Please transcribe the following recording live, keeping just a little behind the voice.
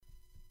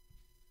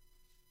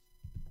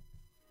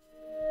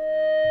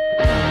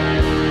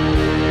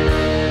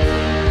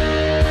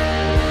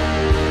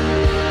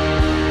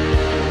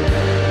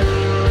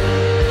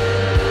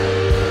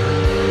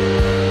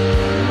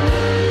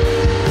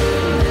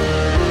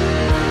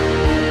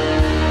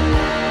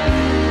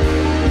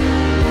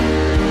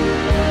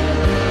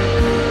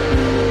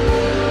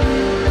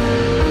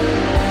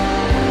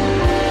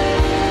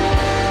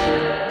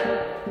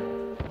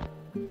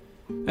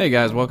Hey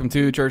guys, welcome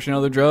to Church and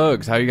Other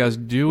Drugs. How you guys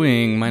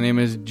doing? My name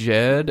is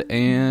Jed,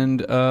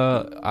 and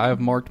I've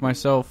marked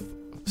myself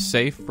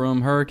safe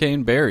from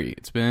Hurricane Barry.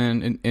 It's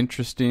been an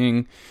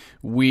interesting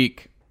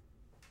week.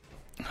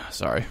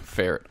 Sorry,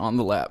 ferret on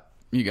the lap.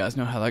 You guys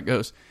know how that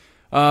goes.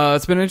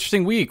 It's been an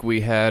interesting week.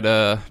 We had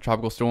a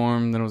tropical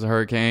storm, then it was a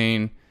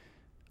hurricane.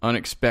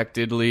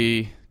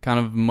 Unexpectedly, kind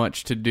of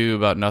much to do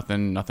about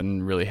nothing.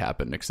 Nothing really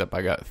happened, except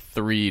I got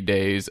 3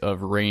 days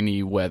of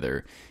rainy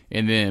weather.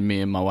 And then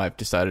me and my wife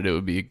decided it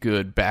would be a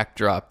good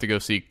backdrop to go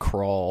see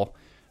Crawl,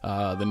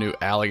 the new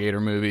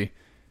alligator movie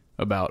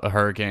about a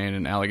hurricane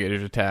and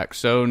alligators attack.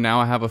 So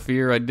now I have a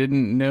fear I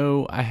didn't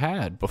know I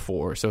had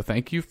before. So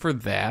thank you for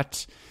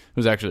that. It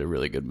was actually a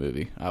really good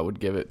movie. I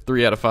would give it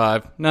 3 out of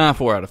 5.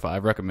 4 out of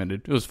 5.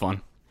 Recommended. It was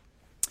fun.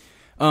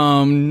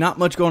 Not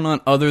much going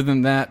on other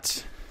than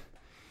that.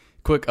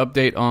 Quick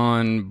update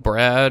on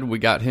Brad. We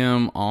got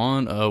him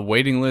on a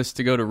waiting list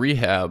to go to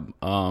rehab.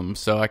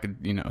 So I could,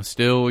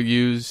 still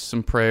use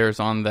some prayers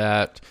on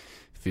that.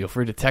 Feel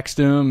free to text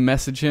him,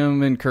 message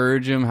him,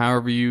 encourage him,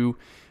 however you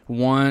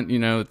want.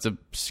 It's a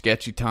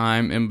sketchy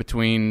time in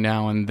between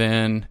now and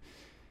then.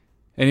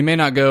 And he may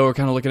not go. We're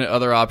kind of looking at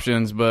other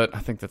options, but I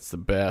think that's the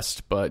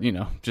best. But, it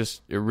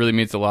really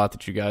means a lot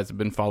that you guys have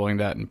been following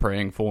that and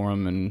praying for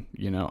him. And,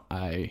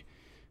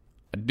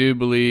 I do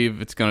believe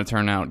it's going to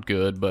turn out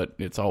good, but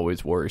it's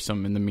always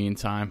worrisome in the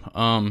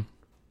meantime.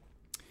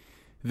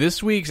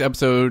 This week's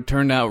episode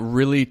turned out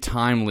really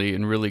timely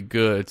and really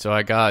good. So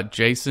I got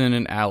Jason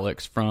and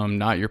Alex from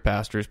Not Your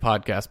Pastor's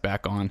podcast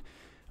back on.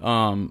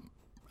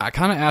 I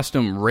kind of asked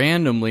them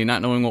randomly,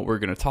 not knowing what we're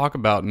going to talk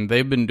about, and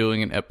they've been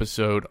doing an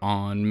episode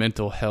on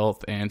mental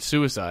health and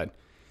suicide.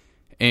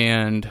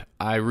 And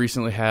I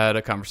recently had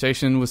a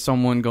conversation with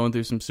someone going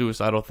through some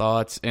suicidal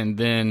thoughts, and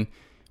then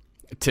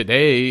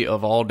today,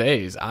 of all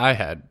days, I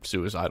had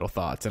suicidal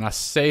thoughts. And I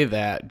say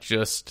that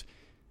just,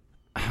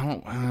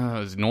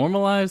 is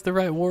normalize the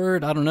right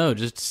word? I don't know.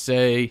 Just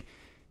say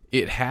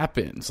it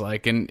happens.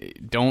 And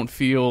don't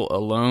feel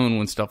alone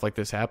when stuff like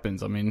this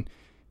happens. I mean,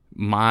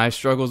 my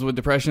struggles with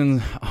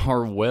depression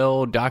are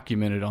well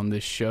documented on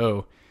this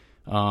show.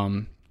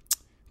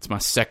 It's my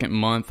second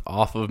month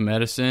off of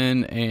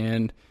medicine,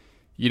 and,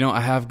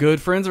 I have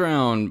good friends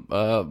around.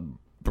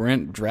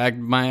 Brent dragged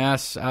my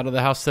ass out of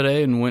the house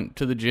today and went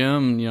to the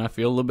gym. I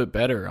feel a little bit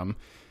better. I'm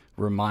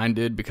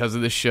reminded because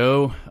of this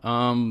show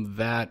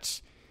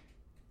that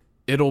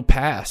it'll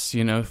pass.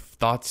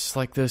 Thoughts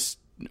like this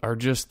are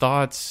just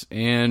thoughts,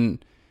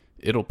 and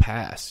it'll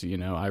pass.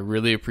 I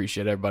really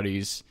appreciate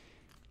everybody's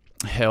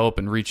help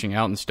and reaching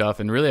out and stuff.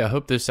 And really, I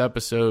hope this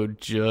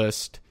episode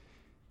just,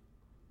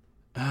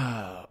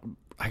 I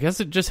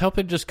guess it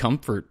just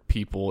comfort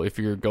people if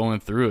you're going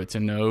through it, to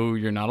know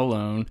you're not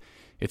alone.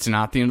 It's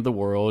not the end of the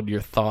world. Your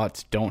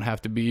thoughts don't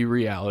have to be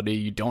reality.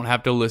 You don't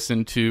have to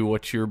listen to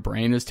what your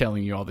brain is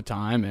telling you all the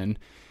time. And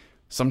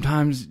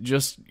sometimes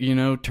just,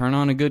 turn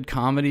on a good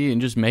comedy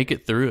and just make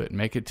it through it.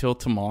 Make it till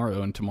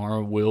tomorrow, and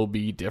tomorrow will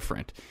be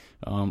different.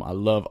 I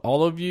love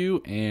all of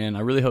you, and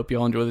I really hope you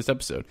all enjoy this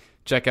episode.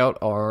 Check out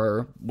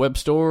our web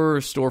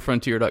store,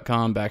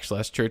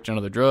 storefrontier.com/church and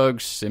other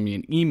drugs. Send me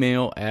an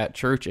email at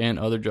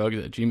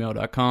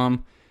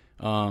churchandotherdrugs@gmail.com.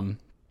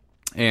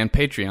 And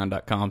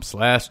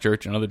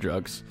patreon.com/church and other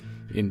drugs.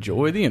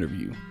 Enjoy the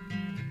interview.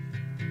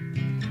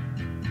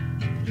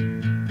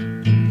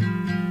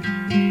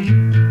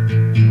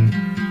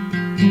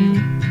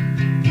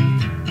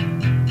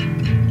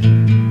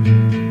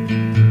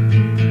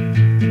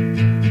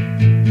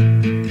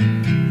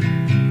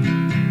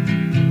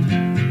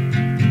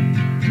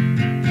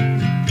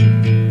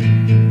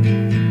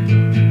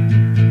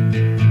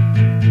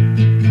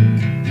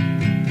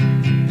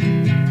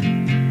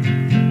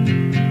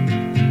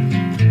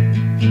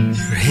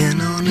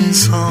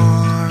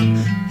 Arm,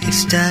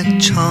 haystack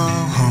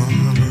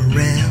charm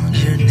around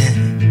your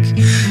neck,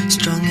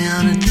 strung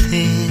out and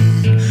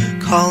thin,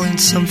 calling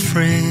some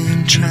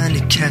friend, trying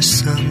to cash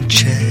some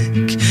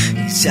check.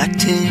 He's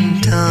acting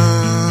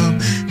dumb,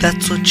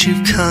 that's what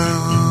you've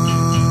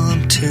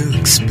come to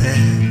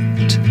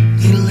expect.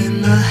 Needle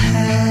in the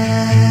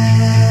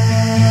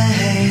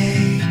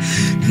hay,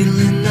 needle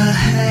in the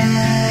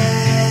hay,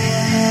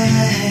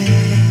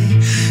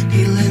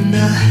 needle in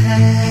the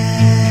hay.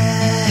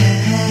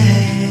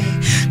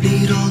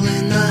 Needle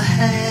in the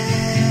hay.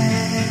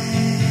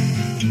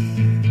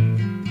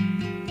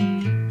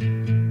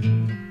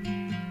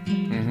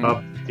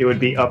 Up, it would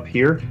be up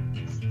here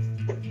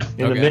in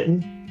the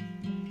mitten,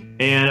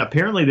 and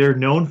apparently they're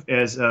known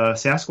as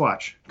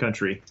Sasquatch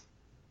country.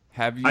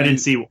 Have you? I didn't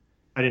see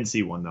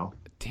one though.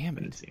 Damn it!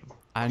 I didn't see him.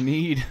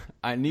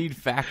 I need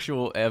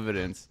factual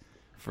evidence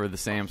for the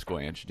Sam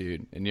Squanch,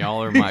 dude, and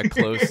y'all are my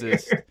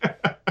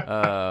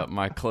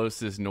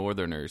closest,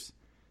 northerners.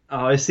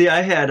 Oh, I see.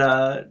 I had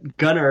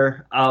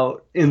Gunner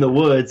out in the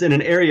woods in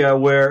an area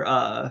where.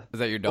 Is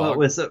that your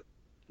dog?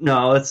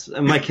 No, it's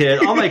my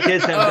kid. All my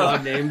kids have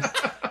dog names.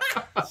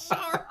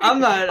 Sorry. I'm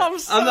not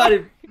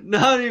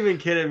even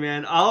kidding,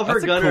 man. Oliver,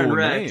 That's a Gunner, cool and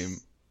Rex. name.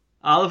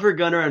 Oliver,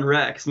 Gunner, and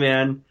Rex,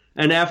 man.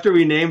 And after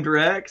we named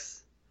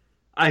Rex,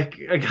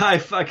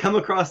 I come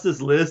across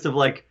this list of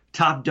like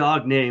top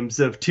dog names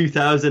of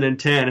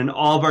 2010, and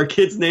all of our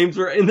kids' names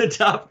were in the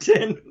top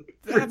 10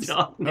 for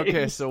dog names.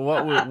 Okay, so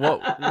what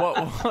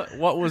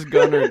was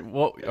Gunner?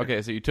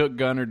 Okay, so you took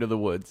Gunner to the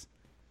woods.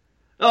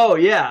 Oh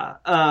yeah,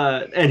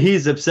 and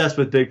he's obsessed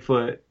with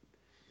Bigfoot,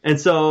 and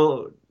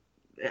so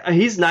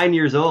he's 9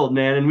 years old,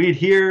 man, and we'd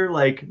hear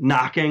like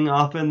knocking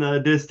off in the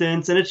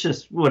distance, and it's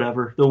just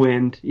whatever, the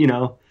wind, you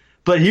know.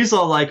 But he's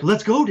all like,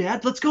 "Let's go,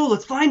 Dad. Let's go.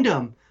 Let's find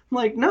him." I'm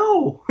like,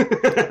 "No."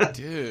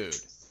 Dude,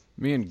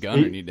 me and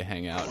Gunner need to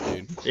hang out,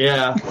 dude.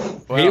 Yeah,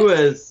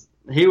 Well,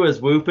 he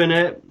was whooping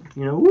it,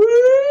 you know. Whoop.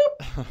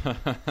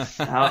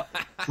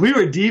 We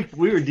were deep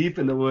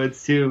in the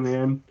woods too,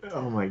 man.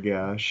 Oh my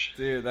gosh,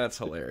 dude, that's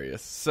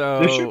hilarious.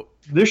 So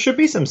there should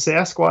be some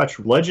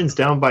Sasquatch legends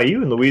down by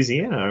you in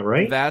Louisiana,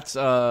 right? that's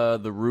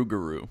the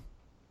Rougarou.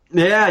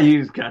 Yeah,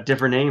 you've got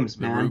different names,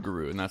 The man.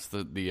 Rougarou, and that's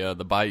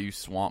the Bayou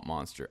Swamp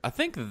Monster. I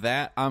think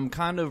that I'm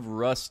kind of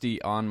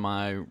rusty on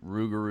my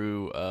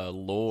Rougarou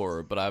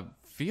lore, but I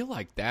feel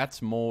like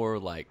that's more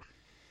like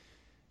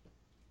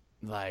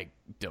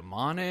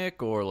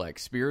demonic or like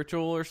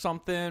spiritual or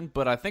something.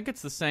 But I think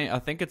it's the same. I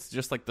think it's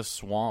just like the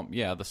swamp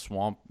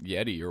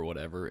yeti or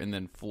whatever. And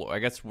then I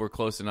guess we're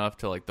close enough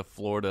to like the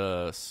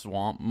Florida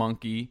swamp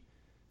monkey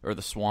or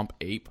the swamp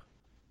ape,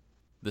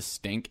 the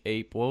stink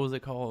ape. What was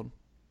it called?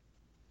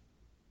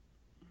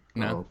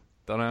 No,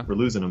 don't know. We're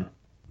losing them.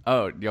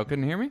 Oh, y'all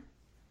couldn't hear me?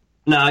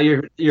 No,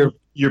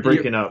 You're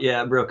breaking up.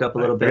 Yeah, it broke up a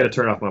little I bit. gotta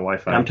turn off my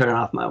Wi-Fi. I'm turning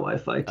off my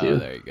Wi-Fi too. Oh,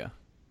 there you go.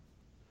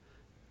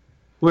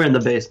 We're in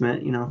the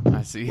basement, you know.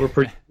 I see. We're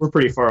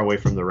pretty far away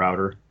from the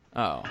router.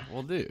 Oh,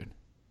 well, dude.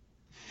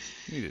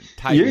 You need to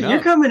tighten up.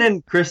 You're coming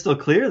in crystal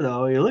clear,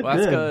 though. You look Well,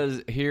 that's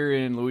good. because here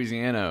in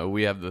Louisiana,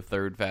 we have the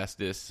third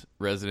fastest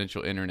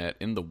residential internet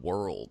in the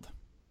world.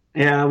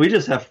 Yeah, we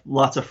just have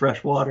lots of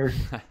fresh water.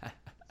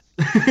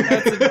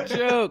 That's a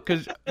joke.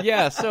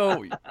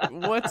 So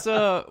what's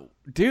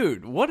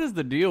dude? What is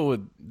the deal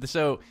with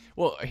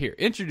here?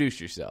 Introduce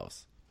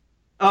yourselves.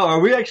 Oh, are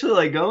we actually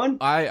like going?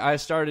 I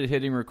started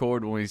hitting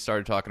record when we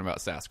started talking about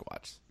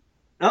Sasquatch.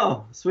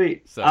 Oh,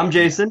 sweet. So, I'm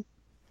Jason,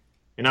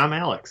 And I'm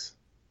Alex.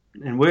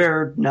 and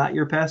we're Not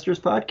Your Pastor's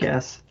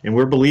Podcast. And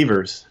we're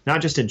believers,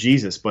 not just in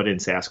Jesus, but in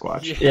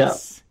Sasquatch.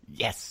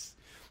 Yes.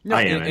 No,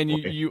 I am. and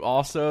you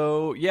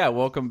also,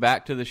 welcome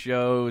back to the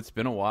show. It's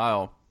been a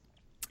while.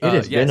 It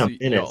has been a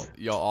minute.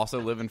 Y'all also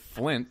live in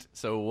Flint.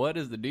 So what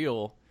is the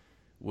deal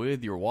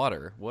with your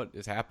water? What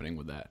is happening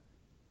with that?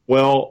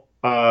 Well,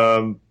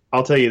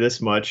 I'll tell you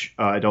this much.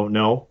 I don't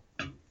know.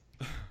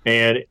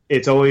 And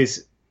it's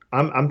always,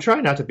 I'm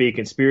trying not to be a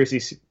conspiracy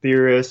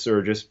theorist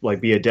or just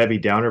like be a Debbie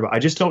Downer, but I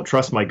just don't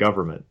trust my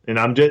government. And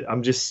I'm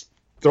just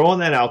throwing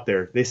that out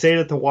there. They say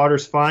that the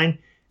water's fine.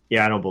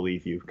 Yeah, I don't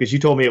believe you because you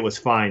told me it was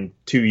fine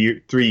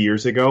 3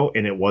 years ago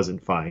and it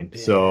wasn't fine.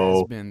 It's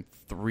been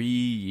 3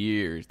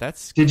 years.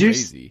 That's Did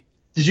crazy.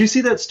 Did you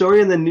see that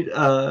story in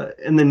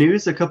the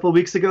news a couple of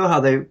weeks ago?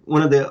 How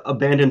one of the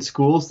abandoned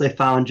schools, they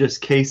found just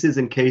cases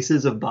and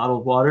cases of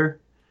bottled water.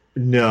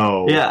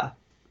 No. Yeah,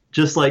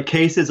 just like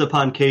cases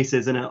upon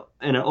cases in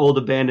an old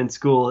abandoned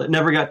school. It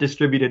never got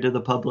distributed to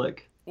the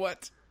public.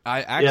 What?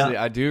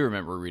 I do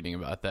remember reading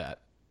about that.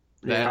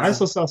 I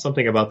also saw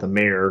something about the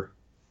mayor.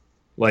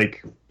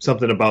 Like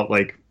something about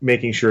like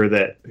making sure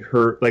that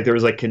there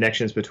was like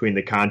connections between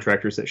the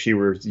contractors that she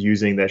was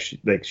using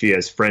that she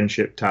has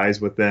friendship ties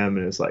with them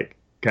and it's like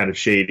kind of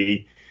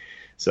shady.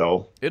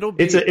 So it's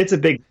a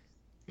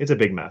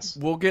big mess.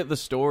 We'll get the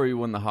story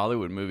when the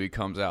Hollywood movie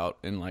comes out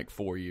in like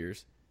 4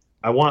 years.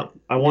 I want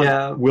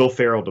Will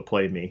Ferrell to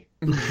play me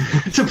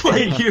to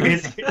play you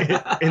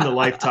in the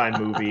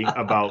Lifetime movie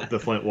about the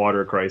Flint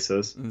water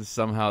crisis. And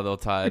somehow they'll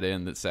tie it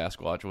in that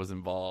Sasquatch was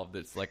involved.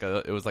 It was like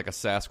a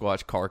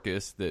Sasquatch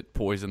carcass that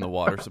poisoned the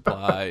water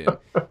supply, and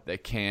they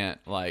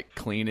can't like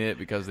clean it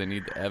because they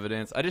need the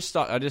evidence. I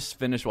just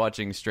finished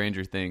watching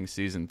Stranger Things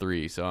season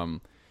 3, so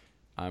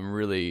I'm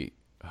really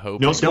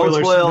hoping. No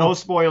spoilers. No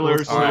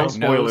spoilers. All right, No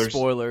spoilers. No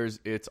spoilers.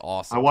 It's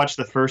awesome. I watched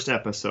the first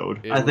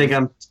episode. I think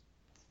I'm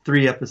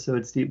 3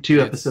 episodes deep,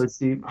 2 episodes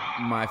deep.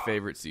 My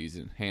favorite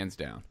season, hands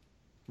down.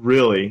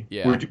 Really?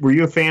 Yeah. Were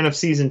you a fan of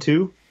season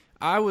 2?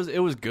 It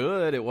was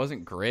good. It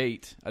wasn't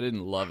great. I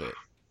didn't love it.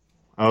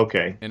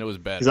 Okay. And it was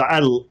better.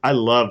 Because I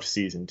loved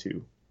season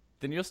 2.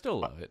 Then you'll still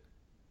love it.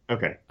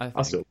 Okay.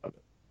 I'll still love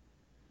it.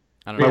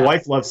 I don't My know.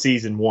 wife loves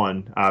season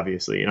 1,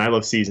 obviously, and I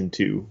love season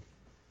 2.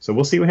 So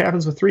we'll see what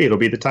happens with 3. It'll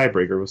be the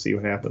tiebreaker. We'll see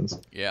what happens.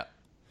 Yeah.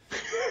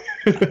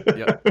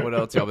 Yep. What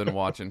else y'all been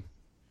watching?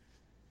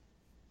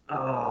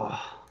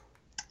 Oh.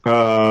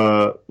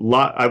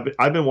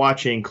 I've been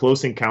watching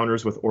Close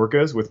Encounters with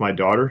Orcas with my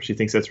daughter. She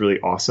thinks that's really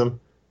awesome.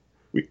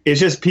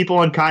 It's just people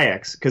on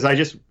kayaks because I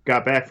just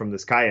got back from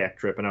this kayak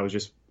trip and I was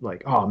just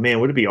like, oh man,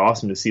 would it be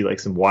awesome to see like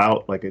some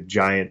wild, like a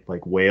giant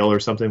like whale or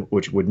something,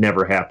 which would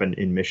never happen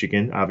in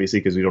Michigan, obviously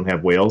because we don't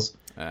have whales.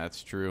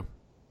 That's true.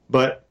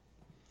 But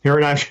Here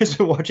and I've just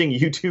been watching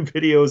YouTube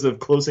videos of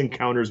close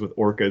encounters with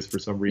orcas for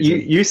some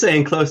reason. You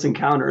saying Close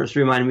Encounters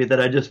reminded me that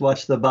I just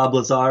watched the Bob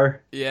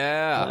Lazar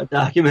Yeah.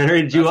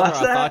 documentary. Did you That's watch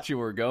where that? I thought you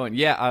were going.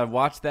 Yeah, I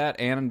watched that.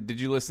 And did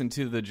you listen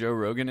to the Joe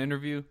Rogan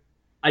interview?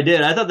 I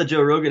did. I thought the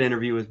Joe Rogan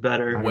interview was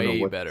better. don't know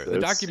Way what better. this The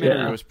is.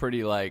 documentary Yeah. was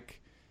pretty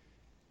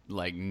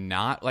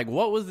not like,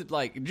 what was it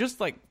like? Just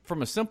like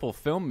from a simple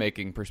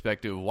filmmaking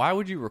perspective, why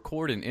would you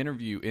record an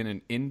interview in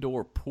an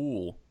indoor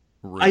pool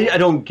room? I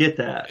don't get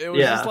that. It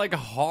was yeah. just like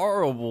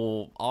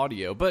horrible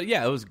audio, but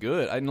yeah, it was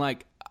good. And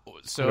like,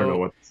 so I don't know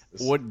what this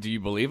is. what do you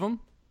believe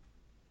him?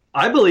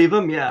 I believe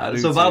him, I yeah. do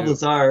So Bob too.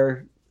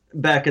 Lazar,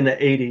 back in the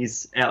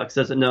 80s, Alex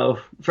doesn't know.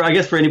 I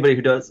guess for anybody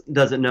who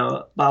doesn't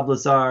know, Bob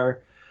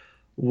Lazar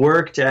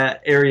worked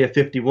at Area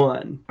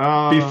 51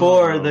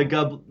 before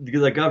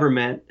the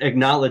government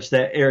acknowledged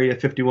that Area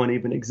 51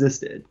 even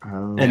existed.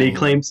 And he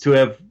claims to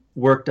have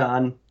worked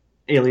on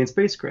alien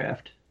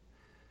spacecraft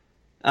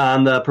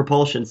on the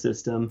propulsion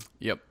system.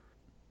 Yep.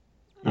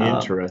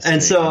 Interesting.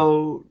 And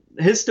so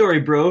his story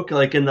broke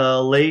like in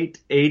the late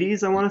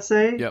 80s, I want to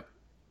say. Yep.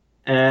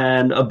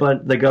 And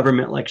the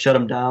government like shut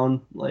him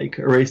down, like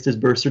erased his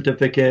birth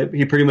certificate.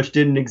 He pretty much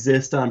didn't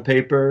exist on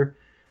paper,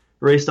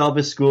 erased all of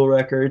his school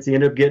records. He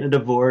ended up getting a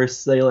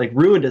divorce. They like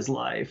ruined his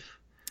life.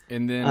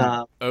 And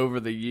then over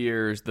the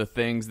years, the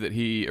things that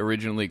he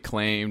originally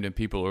claimed and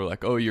people were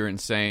like, oh, you're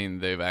insane,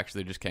 they've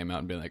actually just came out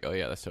and been like, oh,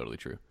 yeah, that's totally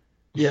true.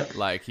 Yeah.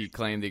 Like, he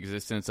claimed the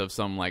existence of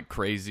some, like,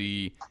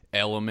 crazy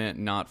element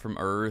not from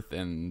Earth,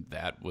 and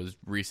that was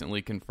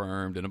recently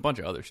confirmed, and a bunch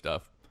of other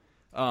stuff.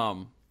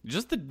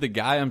 Just the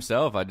guy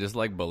himself, I just,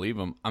 like, believe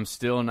him. I'm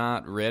still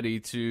not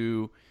ready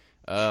to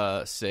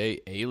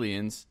say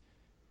aliens.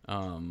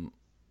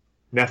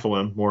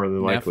 Nephilim, more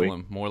than likely.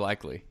 Nephilim, more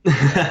likely.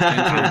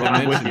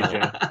 I'm with you,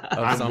 Jeff. Of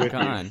I'm some with you.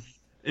 kind.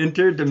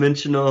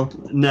 Interdimensional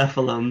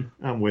Nephilim.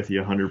 I'm with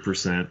you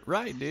 100%.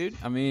 Right, dude.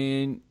 I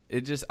mean,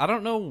 it just, I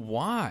don't know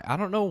why. I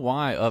don't know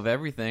why of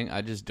everything.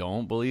 I just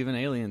don't believe in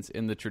aliens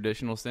in the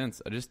traditional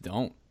sense. I just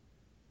don't.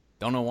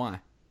 Don't know why.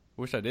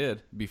 Wish I did.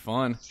 It'd be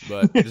fun,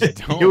 but I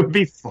just don't. It would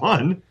be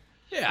fun.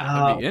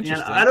 Yeah, it'd be Man,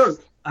 interesting. I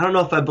don't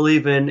know if I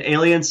believe in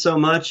aliens so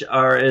much,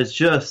 or as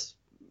just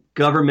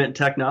government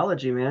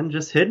technology, man,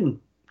 just hidden,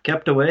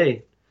 kept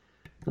away.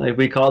 Like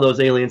we call those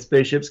alien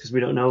spaceships because we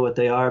don't know what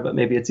they are, but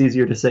maybe it's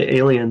easier to say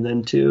alien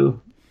than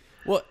to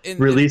Well,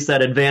 release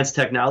that advanced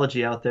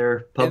technology out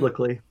there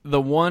publicly.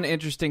 the one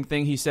interesting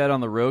thing he said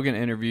on the Rogan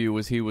interview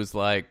was he was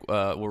like,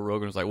 where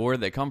Rogan was like, where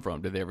did they come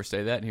from? Did they ever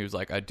say that? And he was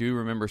like, I do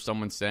remember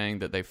someone saying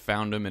that they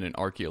found them in an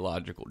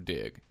archaeological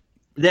dig.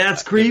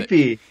 That's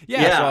creepy.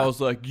 Yeah, so I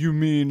was like, you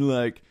mean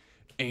like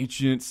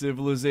ancient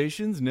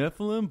civilizations,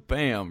 Nephilim?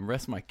 Bam,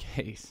 rest my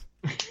case.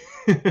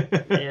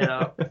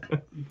 Yeah.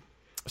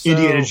 So,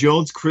 Indiana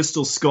Jones,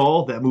 Crystal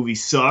Skull. That movie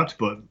sucked,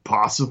 but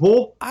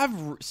possible. I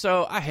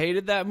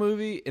hated that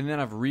movie, and then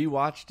I've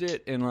rewatched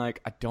it, and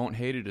like I don't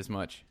hate it as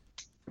much.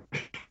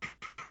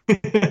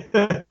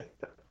 I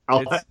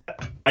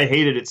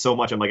hated it so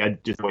much. I'm like, I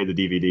just away the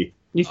DVD.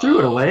 You threw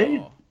it away?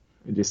 Oh,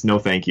 Just no,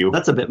 thank you.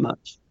 That's a bit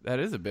much. that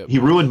is a bit. He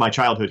much. ruined my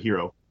childhood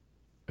hero.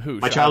 Who?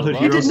 my Shia childhood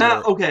LaBeouf? You Heroes did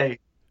not. are- Okay.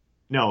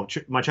 No,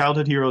 my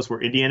childhood heroes were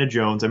Indiana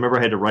Jones. I remember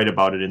I had to write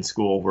about it in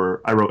school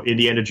where I wrote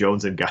Indiana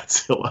Jones and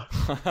Godzilla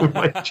were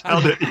my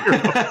childhood heroes,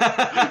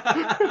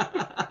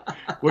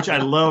 which I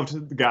loved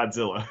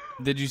Godzilla.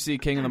 Did you see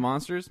King of the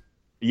Monsters?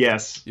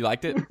 Yes, You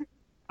liked it?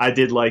 I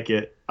did like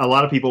it. A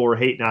lot of people were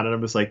hating on it. I'm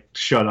just like,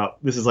 shut up.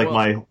 This is like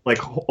Well,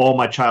 all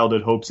my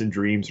childhood hopes and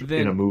dreams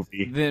in a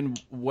movie. Then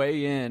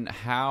weigh in.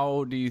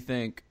 How do you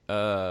think?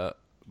 Well,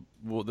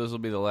 this will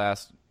be the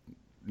last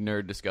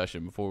nerd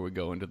discussion before we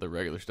go into the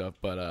regular stuff.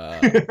 But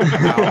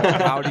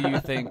how do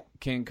you think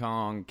King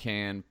Kong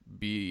can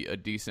be a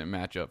decent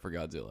matchup for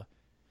Godzilla?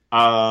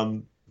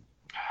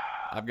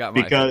 I've got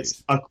my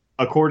Because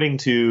according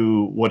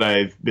to what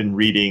I've been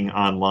reading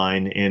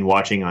online and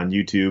watching on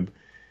YouTube,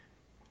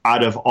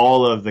 out of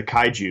all of the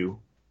kaiju,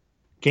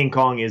 King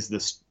Kong is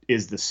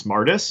the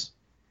smartest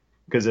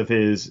because of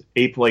his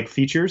ape-like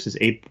features, his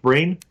ape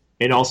brain,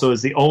 and also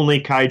is the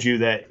only kaiju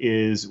that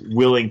is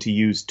willing to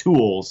use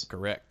tools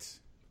Correct.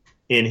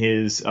 in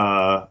his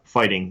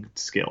fighting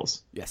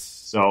skills. Yes.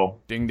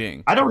 So Ding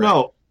ding. I don't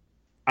Correct.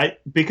 know,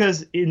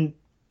 because in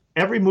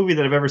every movie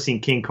that I've ever seen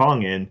King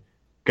Kong in,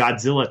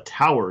 Godzilla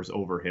towers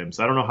over him.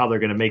 So I don't know how they're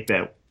going to make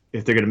that,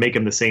 if they're going to make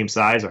him the same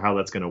size or how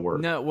that's going to work.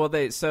 No, well,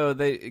 they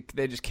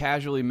just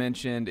casually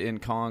mentioned in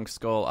Kong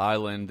Skull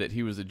Island that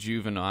he was a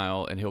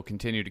juvenile and he'll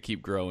continue to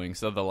keep growing.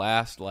 So the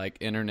last like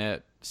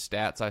internet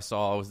stats I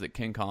saw was that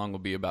King Kong will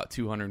be about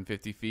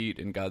 250 feet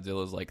and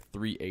Godzilla's like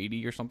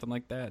 380 or something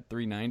like that,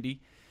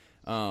 390.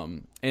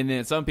 And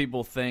then some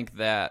people think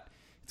that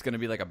it's going to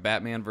be like a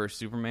Batman versus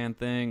Superman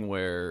thing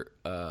where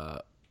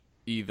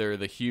either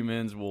the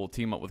humans will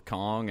team up with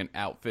Kong and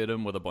outfit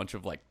him with a bunch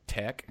of like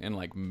tech and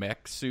like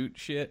mech suit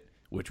shit,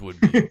 which would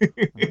be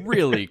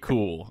really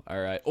cool. All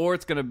right. Or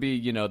it's going to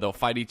be, they'll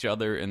fight each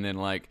other and then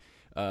like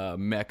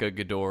Mecha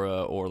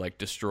Ghidorah or like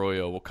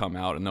Destroyo will come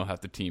out and they'll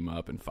have to team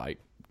up and fight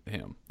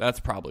him. That's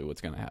probably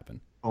what's going to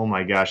happen. Oh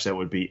my gosh, that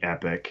would be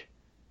epic.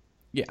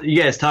 Yeah.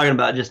 you guys talking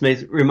about just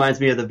reminds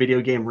me of the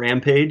video game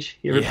Rampage.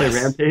 You ever play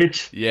Yes.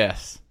 Rampage?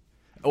 Yes.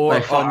 Or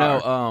By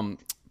far.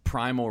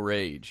 Primal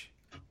Rage.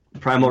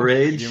 Primal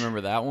Rage. Do you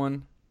remember that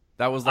one?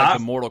 That was like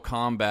the Mortal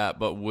Kombat,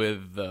 but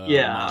with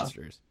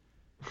monsters.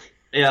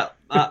 Yeah,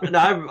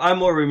 I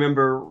more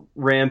remember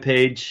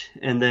Rampage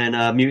and then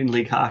Mutant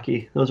League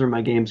Hockey. Those were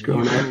my games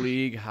growing up. Mutant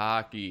League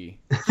Hockey.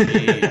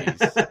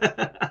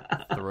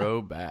 Jeez.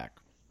 Throwback.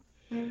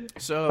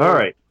 So, All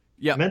right.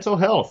 Yeah. Mental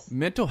health.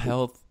 Mental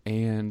health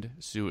and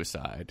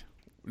suicide.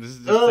 This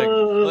is just like,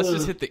 let's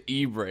just hit the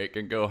e-brake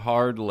and go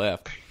hard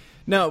left.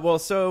 No, well,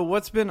 so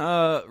what's been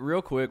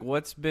real quick?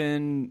 What's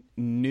been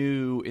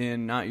new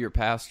in Not Your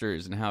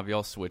Pastors, and how have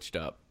y'all switched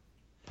up?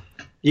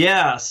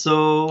 Yeah,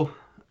 so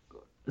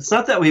it's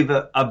not that we've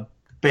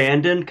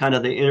abandoned kind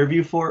of the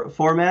interview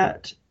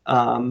format.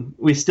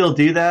 We still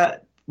do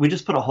that. We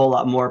just put a whole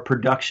lot more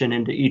production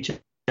into each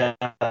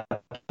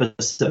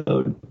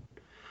episode.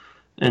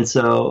 And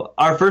so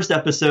our first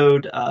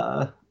episode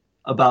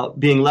about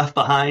being left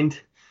behind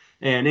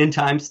and end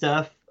time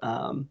stuff.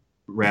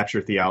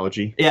 Rapture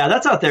theology. Yeah,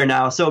 that's out there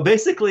now. So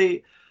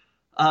basically,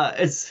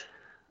 I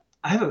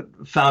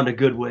haven't found a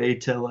good way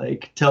to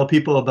like tell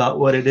people about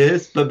what it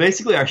is, but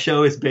basically our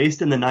show is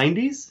based in the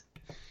 90s,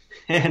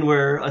 and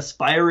we're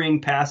aspiring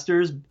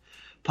pastors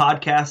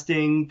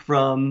podcasting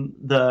from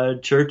the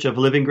Church of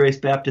Living Grace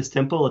Baptist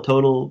Temple, a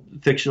total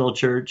fictional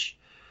church.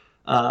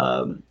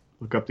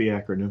 Look up the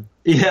acronym.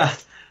 Yeah.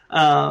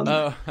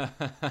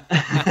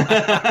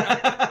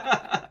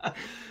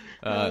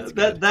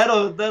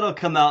 That'll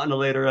come out in a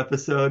later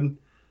episode.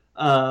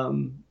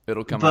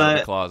 It'll come out of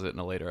the closet in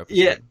a later episode.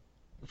 Yeah,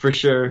 for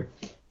sure.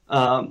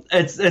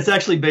 It's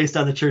actually based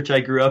on the church I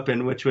grew up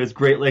in, which was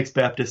Great Lakes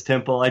Baptist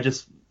Temple. I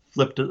just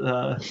flipped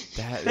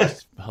that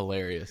is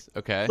hilarious.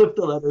 Okay. Flipped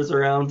the letters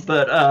around,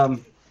 but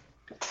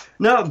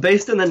no,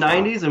 based in the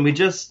 90s, and we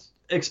just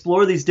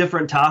explore these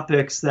different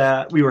topics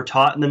that we were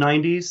taught in the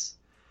 90s,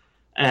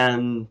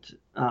 and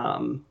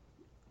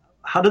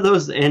how do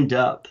those end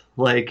up?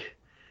 Like,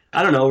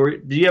 I don't know.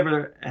 Do you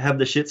ever have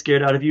the shit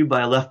scared out of you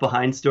by Left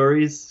Behind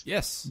stories?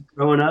 Yes.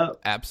 Growing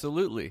up?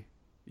 Absolutely.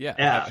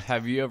 Yeah.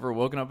 Have you ever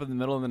woken up in the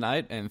middle of the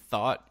night and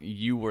thought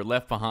you were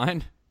left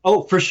behind?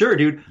 Oh, for sure,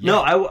 dude. Yeah.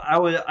 No,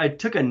 I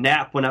took a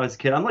nap when I was a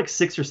kid. I'm like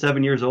 6 or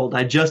 7 years old.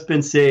 I'd just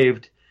been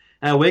saved.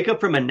 And I wake up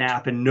from a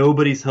nap and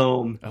nobody's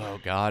home. Oh,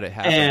 God, it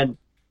happened.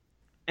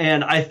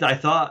 And I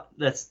thought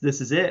this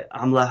is it.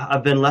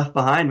 I've been left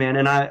behind, man.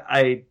 And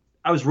I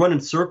was running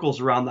circles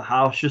around the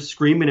house, just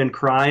screaming and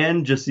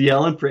crying, just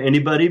yelling for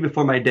anybody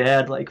before my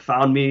dad like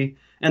found me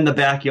in the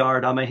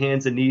backyard on my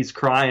hands and knees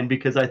crying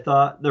because I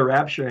thought the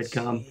rapture had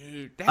come.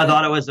 Dude, I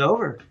thought it was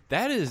over.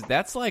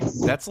 That's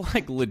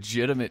like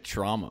legitimate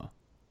trauma.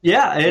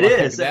 Yeah, it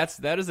is.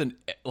 That is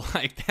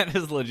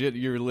legit.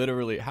 You're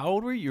literally, how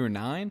old were you? You were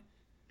 9?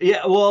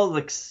 Yeah, well,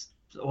 like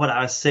what,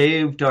 I was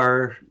saved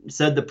or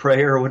said the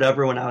prayer or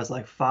whatever when I was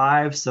like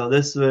 5. So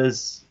this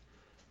was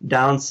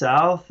down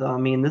south. I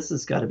mean, this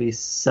has got to be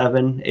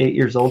 7, 8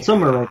 years old,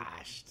 somewhere like.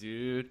 Gosh,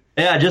 dude.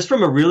 Yeah, just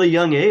from a really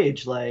young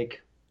age,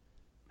 like,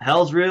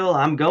 hell's real.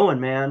 I'm going,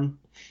 man.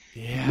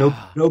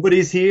 Yeah.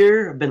 Nobody's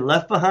here. I've been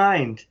left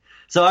behind.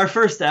 So our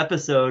first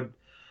episode,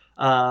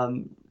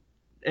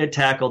 it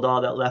tackled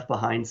all that Left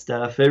Behind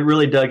stuff. It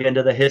really dug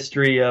into the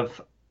history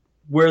of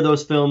where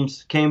those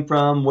films came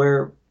from,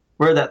 where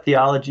that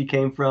theology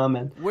came from,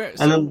 and where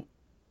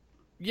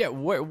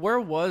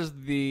was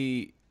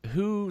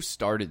who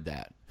started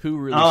that? Who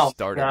really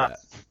started that?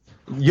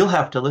 You'll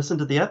have to listen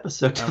to the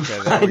episode.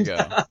 Okay,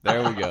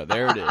 there we go.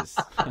 There it is.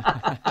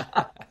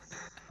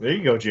 There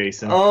you go,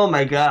 Jason. Oh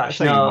my gosh!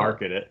 That's how you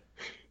market it.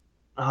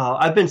 Oh,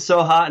 I've been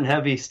so hot and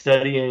heavy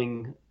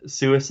studying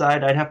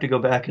suicide. I'd have to go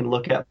back and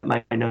look at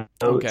my notes.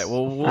 Okay,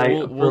 well,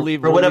 we'll leave.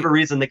 For whatever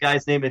reason, the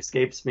guy's name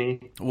escapes me.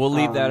 We'll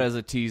leave that as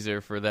a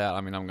teaser for that. I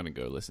mean, I'm going to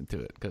go listen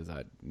to it because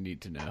I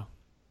need to know.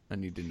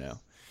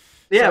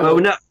 Yeah,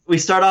 but we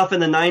start off in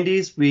the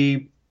 90s.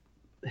 We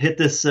hit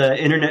this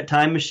internet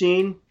time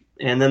machine,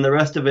 and then the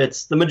rest of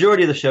the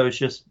majority of the show is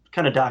just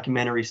kind of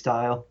documentary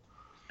style.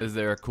 Is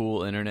there a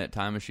cool internet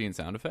time machine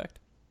sound effect?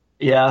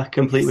 Yeah,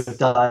 complete with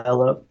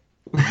dial-up.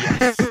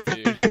 Yes,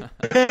 dude.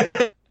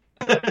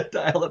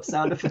 Dial-up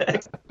sound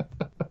effects.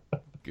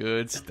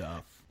 Good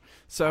stuff.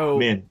 So,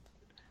 man,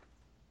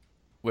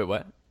 wait,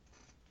 what?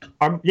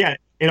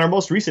 In our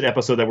most recent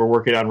episode that we're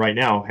working on right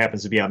now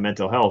happens to be on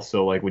mental health.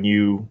 So, like, when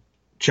you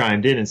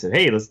chimed in and said,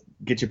 "Hey, let's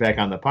get you back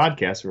on the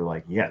podcast," we're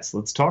like, "Yes,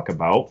 let's talk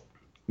about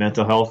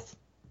mental health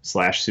 /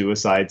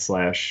 suicide /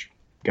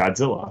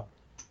 Godzilla."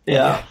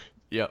 Yeah.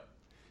 Yep.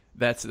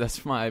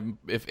 That's my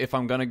if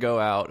I'm gonna go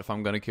out, if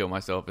I'm gonna kill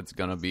myself, it's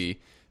gonna be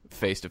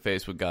face to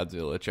face with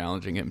Godzilla,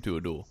 challenging him to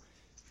a duel.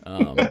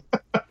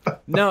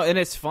 No, and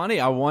it's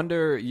funny. I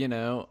wonder,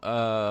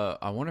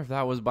 if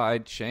that was by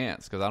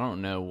chance, because I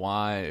don't know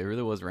why. It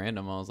really was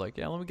random. I was like,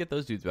 yeah, let me get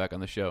those dudes back on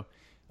the show.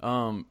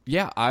 So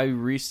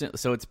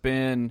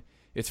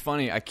it's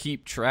funny. I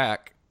keep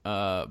track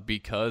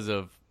because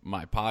of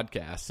my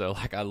podcast. So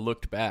like I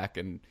looked back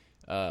and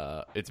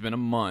it's been a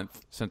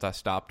month since I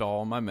stopped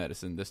all my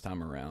medicine this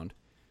time around.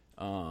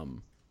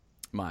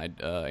 my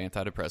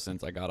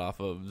antidepressants. I got off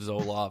of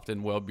Zoloft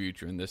and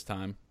Wellbutrin this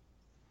time.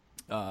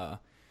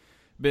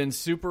 Been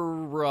super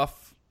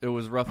rough. It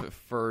was rough at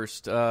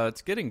first.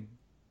 It's definitely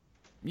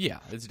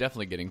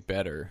getting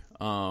better.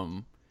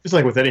 Just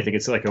like with anything,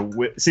 it's like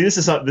see. This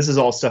is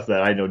all stuff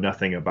that I know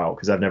nothing about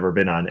because I've never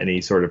been on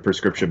any sort of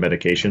prescription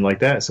medication like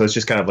that. So it's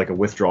just kind of like a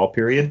withdrawal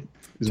period.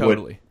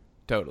 Totally.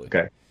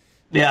 Okay.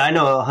 Yeah, I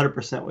know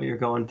 100% what you're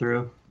going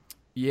through.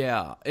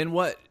 Yeah, and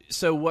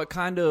so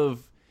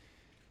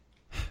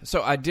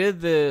I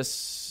did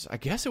this, I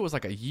guess it was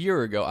like a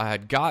year ago. I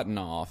had gotten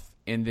off,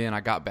 and then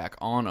I got back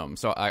on them.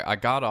 So I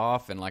got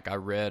off, and like I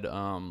read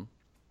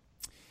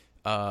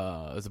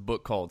there's a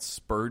book called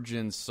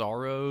Spurgeon's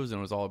Sorrows, and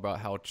it was all about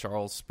how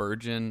Charles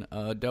Spurgeon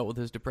dealt with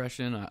his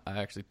depression. I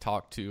actually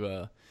talked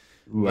to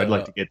I'd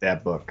like to get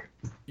that book.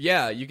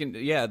 Yeah, you can.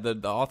 Yeah, the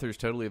author's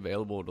totally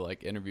available to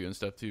like interview and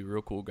stuff too.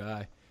 Real cool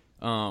guy.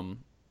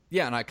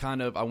 Yeah, and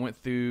I went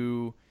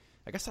through.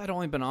 I guess I'd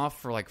only been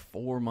off for like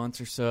 4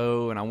 months or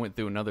so, and I went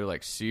through another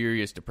like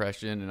serious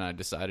depression, and I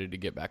decided to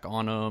get back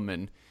on them,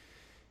 and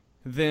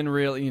then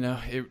really,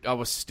 I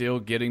was still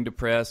getting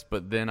depressed,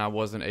 but then I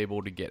wasn't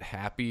able to get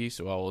happy,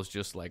 so I was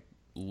just like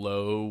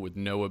low with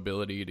no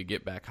ability to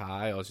get back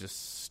high. I was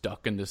just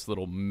stuck in this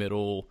little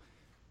middle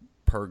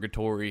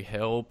purgatory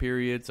hell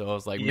period. So I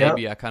was like,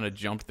 maybe I kind of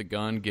jumped the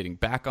gun getting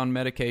back on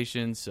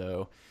medication.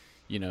 So,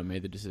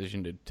 made the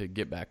decision to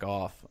get back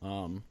off.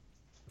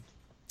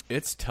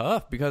 It's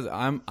tough because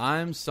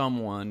I'm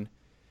someone,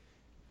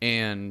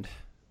 and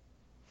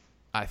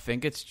I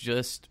think it's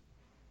just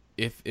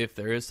if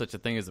there is such a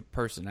thing as a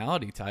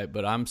personality type,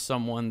 but I'm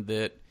someone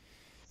that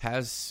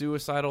has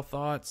suicidal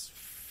thoughts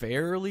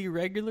fairly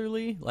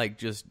regularly, like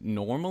just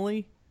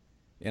normally.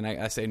 And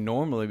I say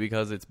normally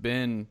because it's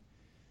been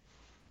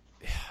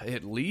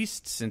at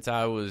least since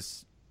I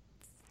was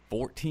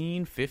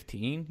 14,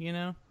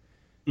 15,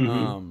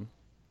 Mm-hmm.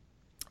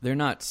 They're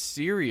not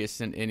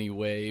serious in any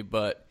way,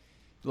 but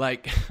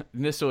like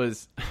I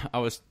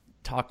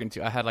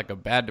had like a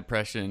bad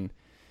depression.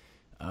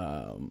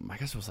 I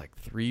guess it was like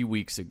 3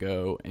 weeks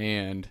ago,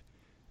 and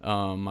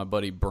my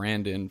buddy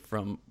Brandon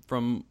from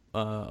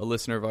a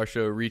listener of our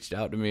show reached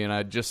out to me, and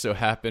I just so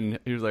happened,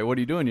 he was like, "What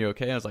are you doing? You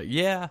okay?" I was like,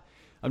 "Yeah,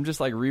 I'm just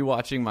like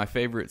rewatching my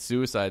favorite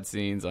suicide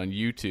scenes on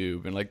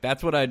YouTube," and like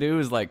that's what I do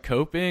is like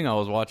coping. I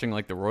was watching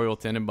like the Royal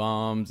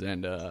Tenenbaums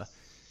and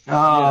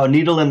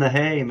Needle in the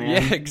Hay, man.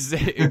 Yeah,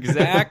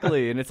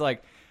 exactly. And it's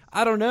like,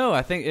 I don't know.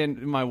 I think,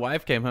 and my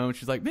wife came home and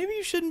she's like, maybe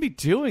you shouldn't be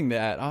doing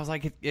that. I was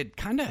like, it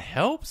kind of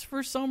helps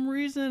for some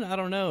reason. I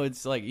don't know.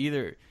 It's like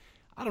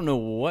I don't know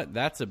what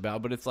that's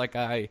about, but it's like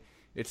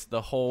it's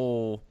the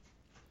whole,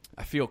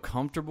 I feel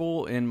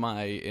comfortable in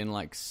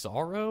like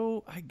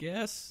sorrow, I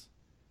guess.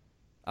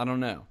 I don't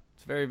know.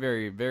 It's very,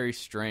 very, very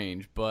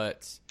strange,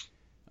 but,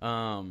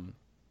 no,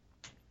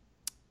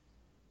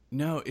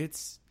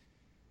 it's,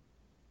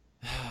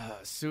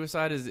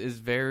 suicide is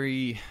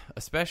very,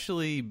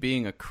 especially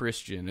being a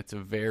Christian, it's a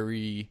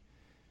very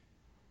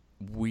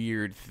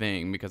weird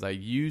thing because I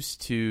used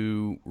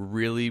to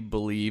really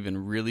believe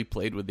and really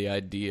played with the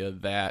idea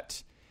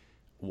that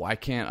why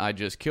can't I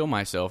just kill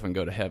myself and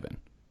go to heaven?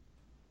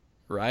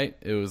 Right?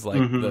 It was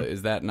like,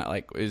 is that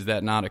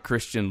not a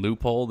Christian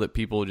loophole that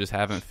people just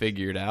haven't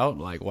figured out?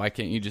 Like, why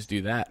can't you just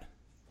do that?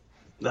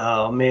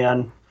 Oh,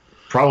 man.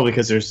 Probably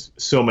because there's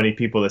so many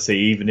people that say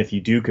even if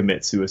you do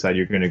commit suicide,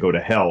 you're going to go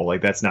to hell.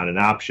 Like that's not an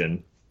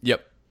option.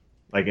 Yep.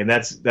 Like, and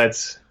that's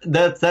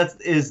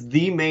is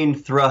the main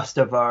thrust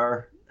of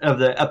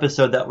the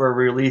episode that we're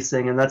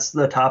releasing, and that's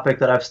the topic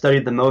that I've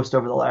studied the most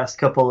over the last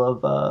couple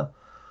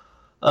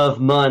of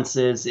months.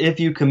 Is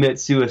if you commit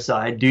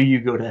suicide, do you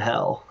go to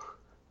hell?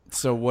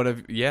 So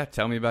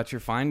tell me about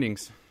your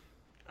findings.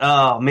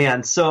 Oh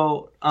man,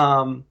 so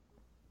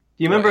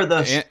you remember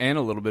and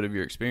a little bit of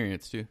your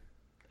experience too.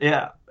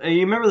 Yeah.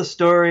 You remember the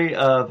story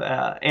of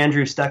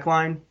Andrew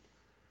Steckline?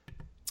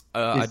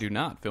 I do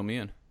not. Fill me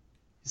in.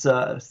 He's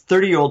a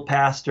 30-year-old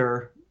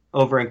pastor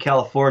over in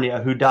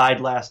California who died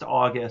last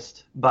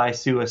August by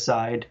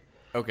suicide.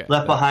 Okay.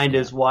 Left behind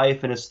his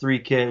wife and his 3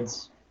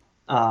 kids.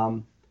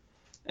 And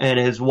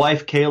his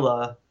wife,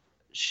 Kayla,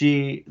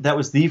 that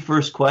was the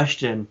first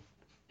question.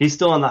 He's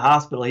still in the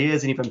hospital. He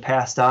hasn't even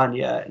passed on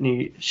yet.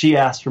 And she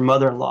asked her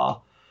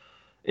mother-in-law,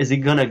 is he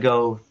going to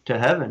go to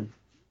heaven?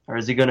 Or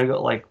is he going to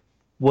go, like,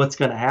 what's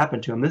going to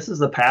happen to him? This is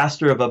the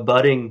pastor of a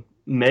budding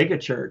mega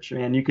church,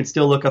 and you can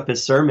still look up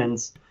his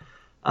sermons.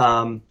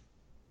 And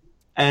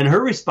her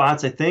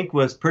response, I think,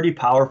 was pretty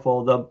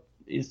powerful. The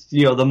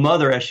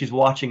mother, as she's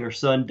watching her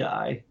son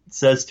die,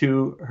 says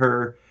to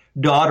her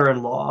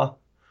daughter-in-law,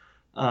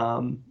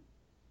 man,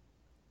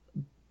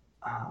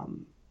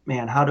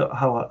 how do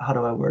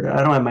I word it? I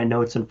don't have my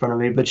notes in front of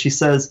me, but she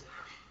says,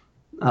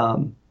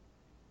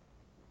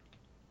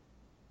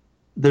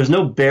 there's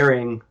no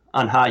bearing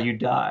on how you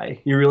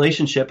die. Your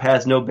relationship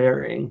has no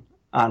bearing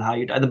on how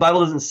you die. The Bible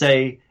doesn't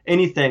say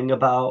anything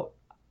about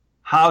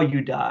how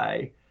you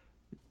die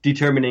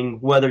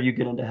determining whether you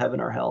get into heaven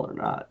or hell or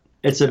not.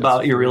 It's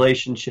about your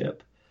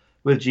relationship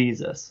with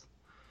Jesus.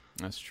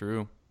 That's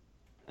true.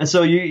 And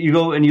so you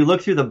go and you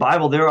look through the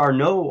Bible, there are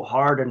no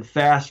hard and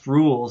fast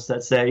rules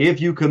that say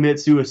if you commit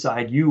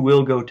suicide, you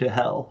will go to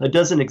hell. It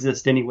doesn't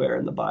exist anywhere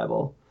in the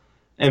Bible.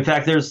 In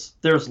fact,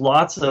 there's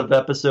lots of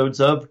episodes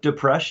of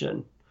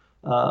depression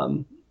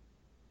in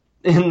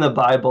the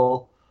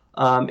Bible.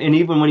 And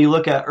even when you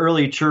look at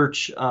early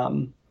church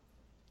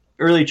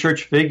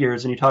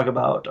figures and you talk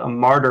about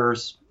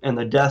martyrs and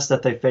the deaths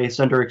that they faced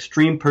under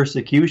extreme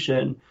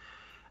persecution,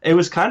 it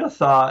was kind of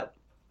thought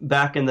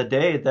back in the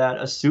day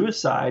that a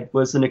suicide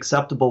was an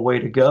acceptable way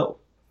to go.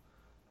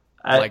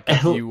 Like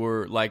if you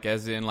were like,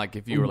 as in like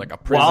if you were like a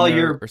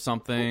prisoner or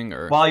something,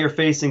 or while you're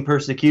facing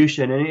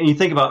persecution, and you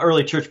think about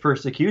early church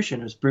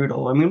persecution, it was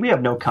brutal. I mean, we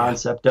have no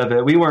concept of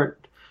it.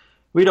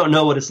 We don't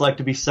know what it's like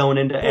to be sewn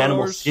into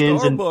animal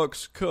skins and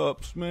Starbucks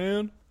cups,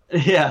 man.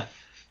 Yeah,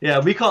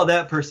 we call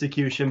that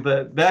persecution.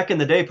 But back in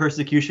the day,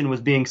 persecution was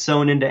being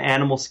sewn into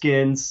animal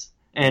skins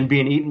and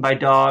being eaten by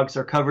dogs,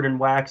 or covered in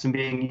wax and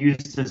being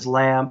used as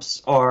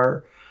lamps,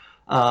 or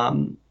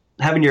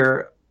having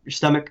your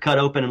stomach cut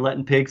open and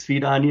letting pigs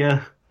feed on you.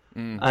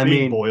 I Being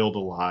mean, boiled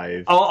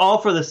alive. all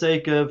for the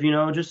sake of,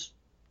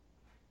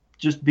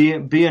 just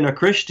being a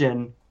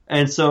Christian.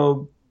 And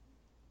so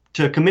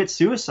to commit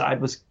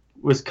suicide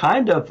was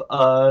kind of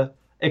a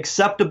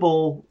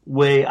acceptable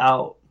way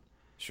out.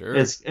 Sure.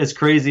 As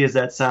crazy as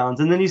that sounds.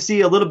 And then you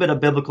see a little bit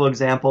of biblical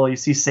example. You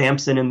see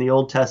Samson in the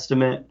Old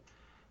Testament.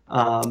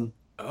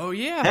 Oh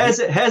yeah, has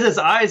his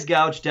eyes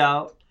gouged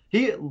out.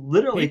 He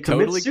literally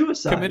committed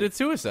suicide. Committed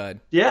suicide.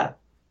 Yeah,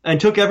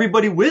 and took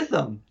everybody with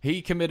him.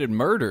 He committed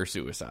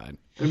murder-suicide.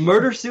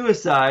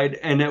 Murder-suicide,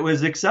 and it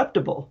was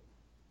acceptable.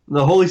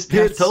 The Holy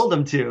Spirit told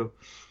him to.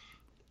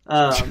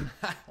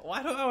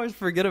 Why do I always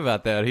forget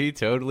about that?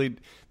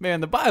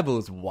 Man, the Bible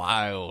is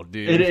wild,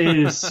 dude. It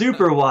is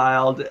super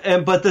wild.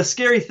 But the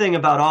scary thing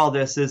about all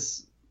this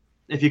is,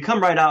 if you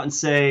come right out and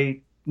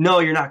say, no,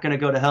 you're not going to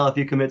go to hell if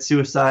you commit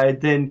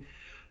suicide, then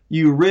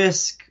you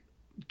risk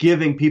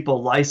giving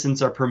people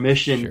license or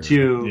permission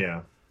to.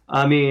 Yeah.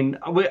 I mean,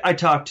 I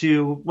talked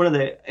to one of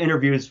the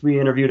interviews. We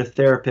interviewed a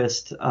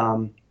therapist.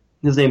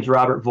 His name's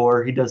Robert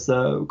Vore. He does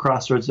the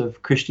Crossroads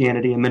of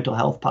Christianity and Mental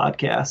Health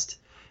podcast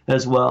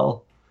as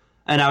well.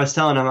 And I was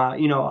telling him,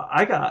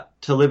 I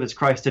got to live as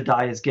Christ, to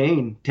die as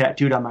gain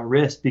tattooed on my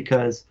wrist,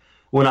 because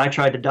when I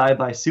tried to die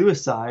by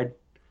suicide,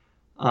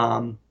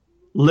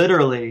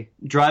 literally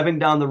driving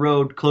down the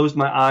road, closed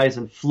my eyes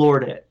and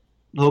floored it,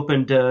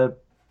 hoping to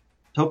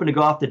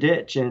go off the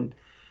ditch. And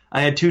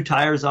I had 2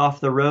 tires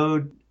off the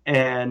road,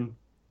 and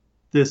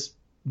this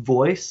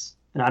voice,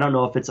 and I don't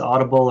know if it's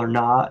audible or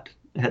not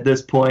at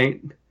this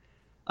point,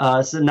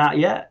 said, not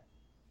yet.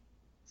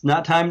 It's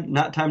not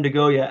time to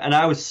go yet. And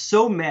I was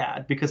so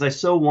mad because I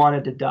so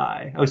wanted to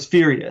die. I was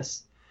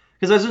furious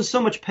because I was in so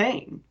much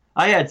pain.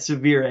 I had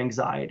severe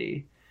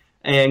anxiety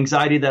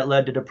that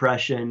led to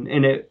depression.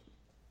 And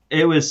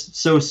it was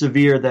so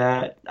severe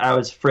that I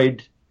was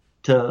afraid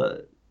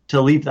to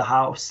leave the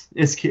house.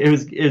 It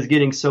was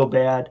getting so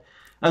bad.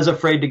 I was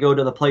afraid to go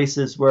to the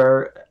places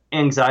where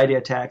anxiety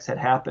attacks had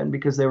happened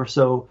because they were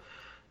so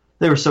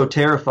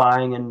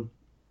terrifying and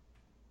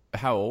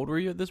how old were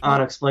you at this point?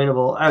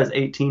 Unexplainable. I was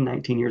 18,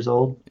 19 years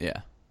old.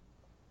 Yeah.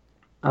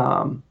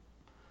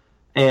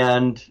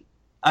 And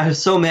I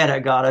was so mad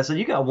at God. I said,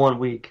 you got 1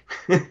 week.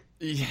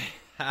 Yeah.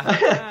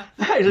 I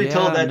actually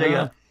told that to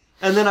God.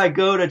 And then I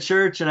go to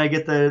church and I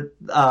get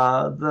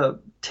the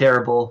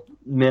terrible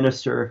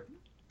minister,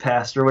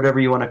 pastor, whatever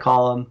you want to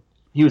call him.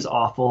 He was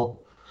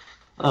awful.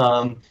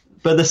 But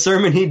the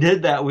sermon he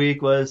did that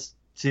week was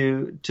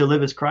to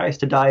live as Christ,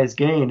 to die as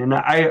gain. And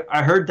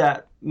I heard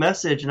that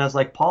message and I was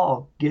like,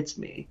 Paul gets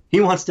me.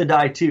 He wants to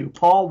die too.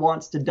 Paul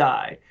wants to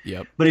die.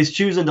 Yep. But he's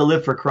choosing to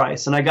live for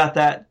Christ. And I got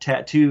that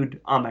tattooed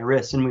on my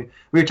wrist. And we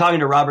were talking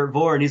to Robert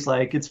Vore, and he's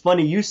like, it's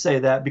funny you say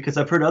that because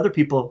I've heard other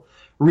people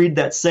read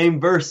that same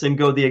verse and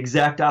go the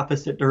exact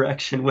opposite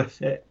direction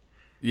with it.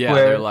 Yeah,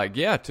 they're like,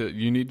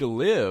 you need to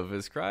live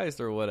as Christ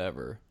or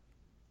whatever.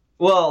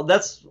 Well,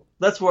 that's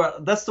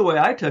the way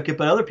I took it,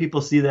 but other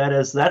people see that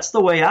as that's the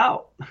way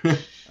out.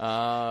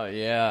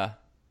 Yeah.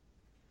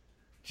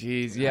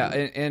 Jeez, yeah,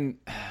 and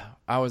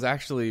I was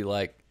actually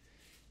like,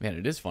 man,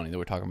 it is funny that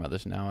we're talking about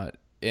this now.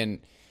 And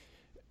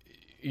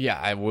yeah,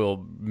 I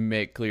will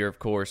make clear, of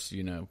course,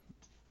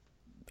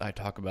 I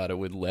talk about it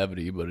with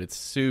levity, but it's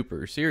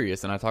super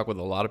serious. And I talk with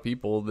a lot of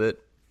people that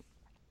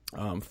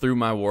through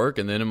my work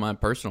and then in my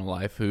personal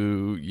life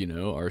who,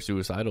 are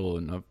suicidal.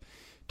 And I've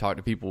talked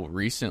to people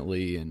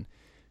recently, and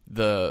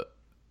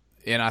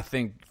I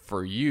think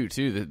for you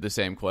too, the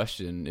same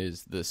question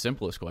is the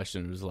simplest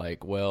question. It was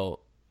like, well,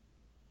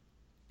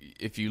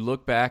 if you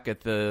look back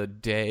at the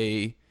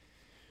day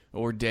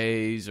or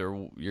days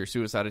or your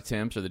suicide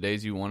attempts or the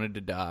days you wanted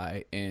to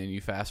die and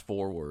you fast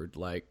forward,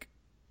 like,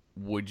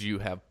 would you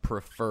have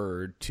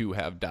preferred to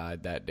have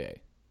died that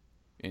day?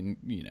 And,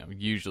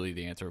 usually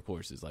the answer, of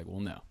course, is like, well,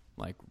 no.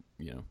 Like,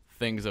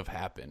 things have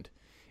happened.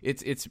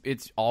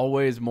 It's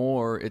always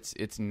more,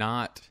 it's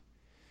not...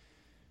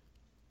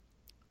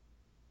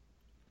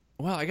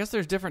 Well, I guess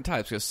there's different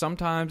types, because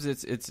sometimes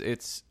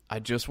it's I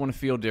just want to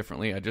feel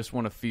differently. I just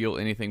want to feel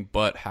anything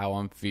but how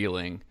I'm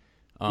feeling.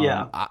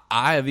 Yeah.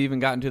 I have even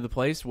gotten to the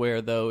place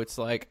where, though, it's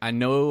like I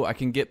know I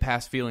can get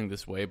past feeling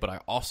this way, but I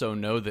also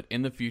know that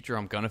in the future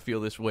I'm going to feel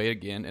this way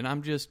again, and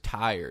I'm just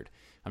tired.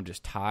 I'm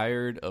just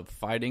tired of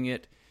fighting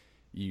it.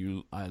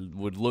 I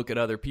would look at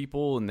other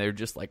people, and they're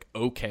just like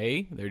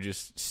okay. They're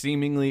just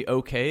seemingly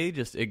okay,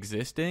 just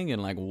existing,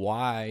 and like,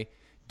 why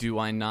do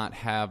I not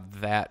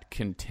have that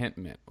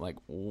contentment? Like,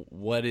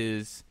 what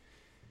is...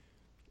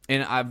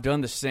 And I've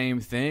done the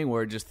same thing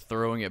where just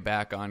throwing it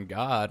back on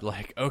God,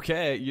 like,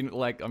 okay,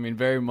 like, I mean,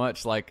 very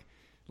much like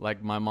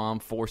my mom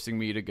forcing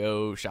me to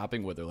go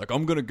shopping with her. Like,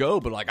 I'm going to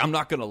go, but like, I'm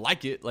not going to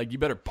like it. Like, you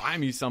better buy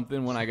me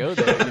something when I go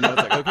there. It's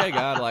like, okay,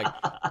 God, like,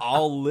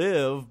 I'll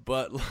live,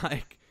 but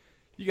like,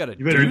 you got to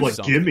do something. You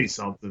better give me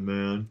something,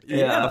 man.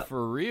 Yeah,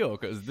 for real.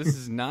 Cause this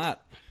is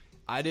not,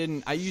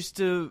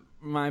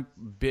 my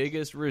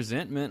biggest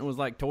resentment was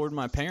like toward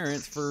my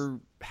parents for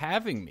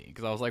having me,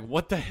 because I was like,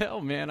 what the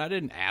hell, man, I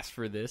didn't ask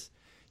for this,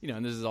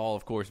 and this is all,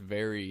 of course,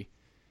 very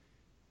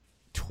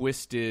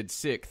twisted,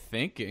 sick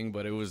thinking,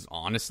 but it was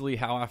honestly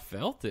how I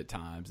felt at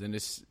times. And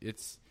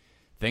it's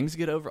things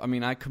get over. I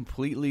mean, I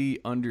completely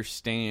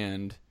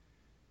understand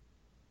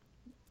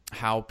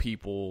how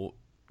people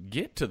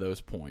get to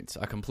those points.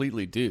 I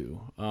completely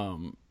do.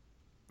 And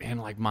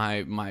like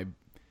my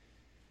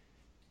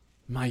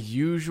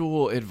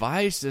usual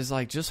advice is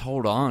like, just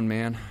hold on,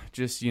 man.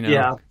 Just,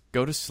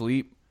 go to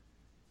sleep.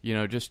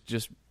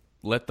 Just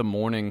let the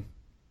morning,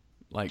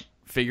 like,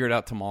 figure it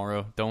out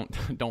tomorrow.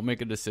 Don't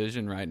make a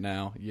decision right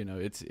now.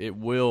 It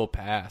will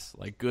pass.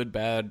 Like, good,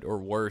 bad, or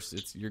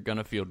worse, you're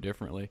gonna feel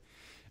differently.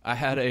 I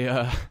had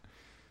this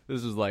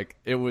was like,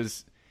 it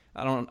was,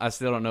 I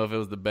still don't know if it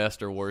was the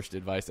best or worst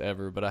advice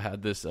ever, but I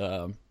had this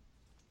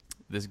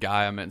this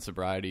guy I met in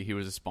sobriety. He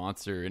was a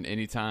sponsor, and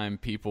anytime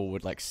people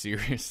would like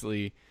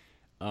seriously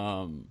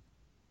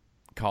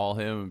call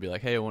him and be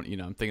like, hey, I'm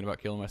thinking about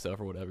killing myself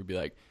or whatever, be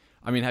like,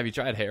 I mean, have you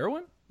tried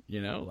heroin?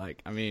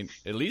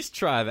 At least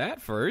try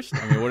that first.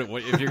 I mean,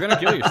 what if you're going to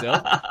kill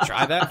yourself,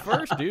 try that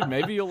first, dude.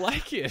 Maybe you'll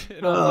like it.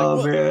 And I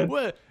was like, man.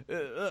 What?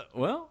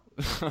 Well,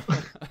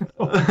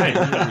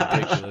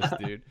 ridiculous,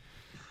 dude.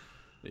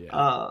 Yeah.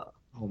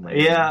 Oh my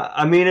Yeah,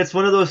 I mean, it's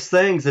one of those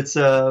things. It's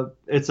a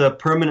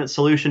permanent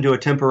solution to a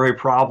temporary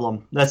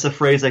problem. That's a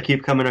phrase I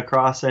keep coming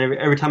across. And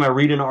every time I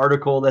read an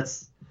article,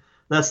 that's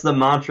the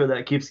mantra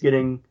that keeps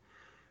getting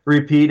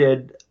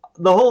repeated.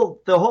 The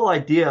whole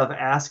idea of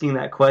asking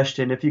that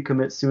question, if you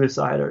commit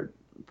suicide, or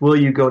will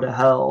you go to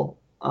hell?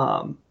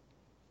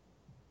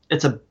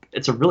 It's a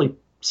really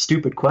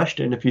stupid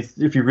question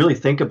if you really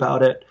think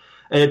about it.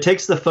 And it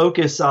takes the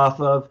focus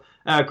off of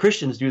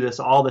Christians do this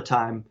all the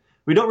time.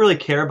 We don't really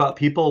care about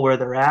people where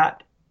they're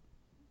at.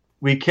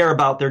 We care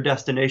about their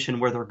destination,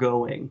 where they're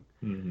going.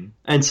 Mm-hmm.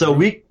 And so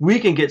we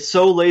can get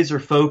so laser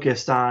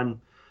focused on,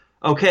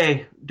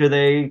 okay, do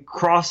they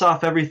cross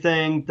off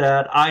everything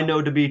that I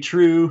know to be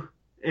true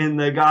in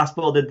the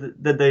gospel?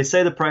 Did they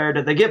say the prayer?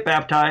 Did they get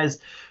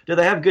baptized? Do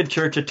they have good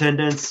church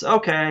attendance?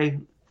 Okay,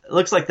 it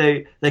looks like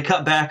they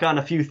cut back on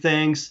a few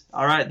things.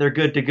 All right, they're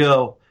good to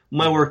go.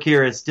 My work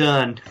here is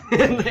done.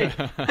 And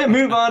they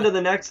move on to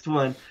the next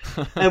one.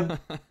 And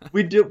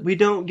we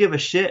don't give a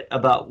shit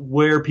about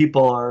where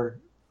people are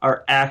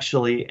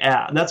actually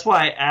at. And that's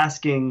why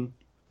asking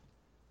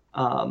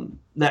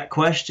that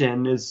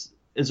question is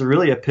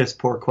really a piss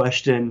poor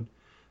question.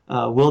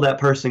 Will that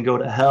person go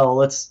to hell?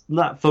 Let's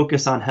not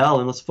focus on hell,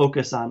 and let's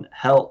focus on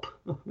help.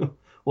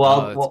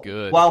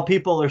 While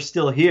people are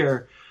still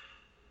here,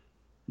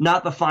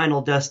 not the final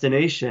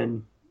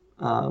destination.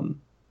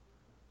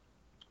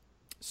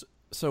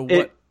 So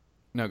what?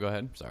 No, go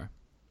ahead. Sorry.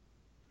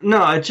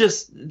 No, it's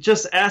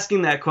just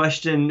asking that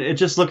question. It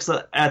just looks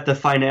at the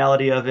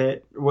finality of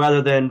it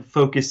rather than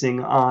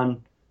focusing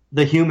on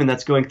the human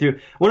that's going through.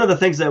 One of the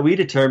things that we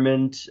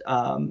determined,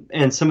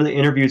 and some of the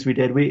interviews we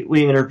did,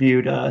 we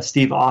interviewed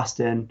Steve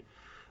Austin.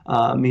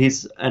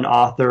 He's an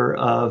author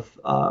of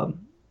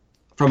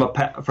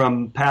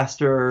from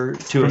pastor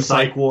to a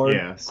psych ward.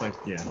 Yeah,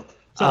 something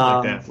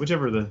like that.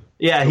 Whichever the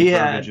he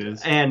had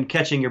is. And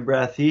Catching Your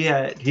Breath. He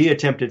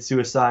attempted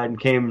suicide and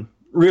came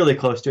really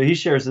close to it. He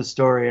shares his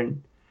story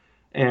in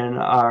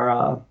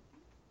our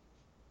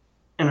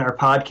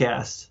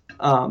podcast.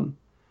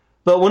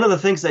 But one of the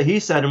things that he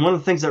said, and one of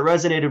the things that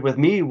resonated with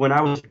me when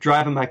I was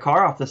driving my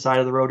car off the side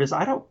of the road, is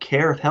I don't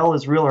care if hell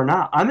is real or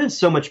not. I'm in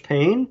so much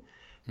pain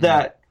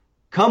that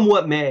come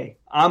what may,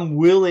 I'm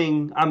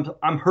willing.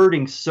 I'm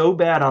hurting so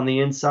bad on the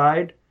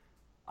inside.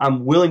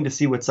 I'm willing to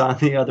see what's on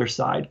the other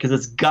side, because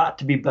it's got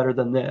to be better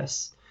than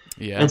this.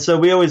 Yeah. And so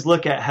we always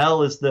look at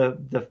hell as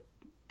the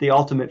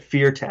ultimate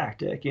fear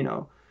tactic,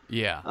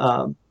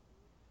 Yeah.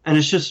 And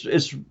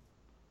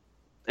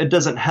it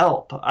doesn't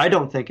help. I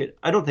don't think it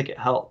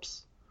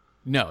helps.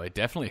 No, it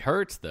definitely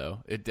hurts, though.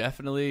 It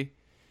definitely.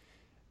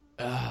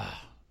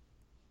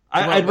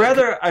 I'd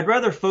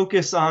rather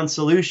focus on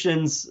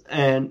solutions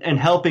and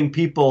helping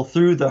people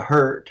through the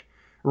hurt,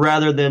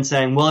 rather than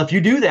saying, well, if you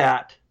do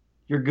that,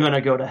 you're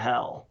gonna go to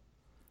hell.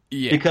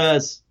 Yeah.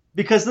 Because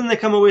because then they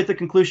come away with the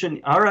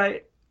conclusion, all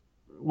right,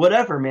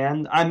 whatever,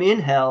 man, I'm in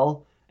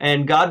hell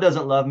and God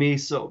doesn't love me,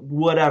 so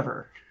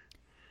whatever.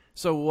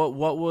 So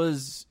what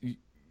was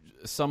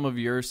some of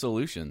your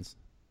solutions?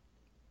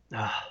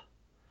 I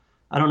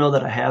don't know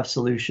that I have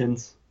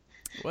solutions.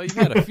 Well, you've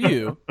had a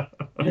few.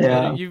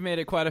 Yeah. You've made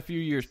it quite a few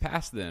years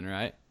past then,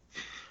 right?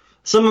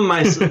 Some of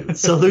my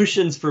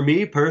solutions for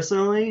me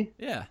personally,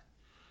 Yeah.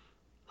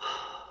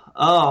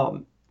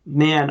 oh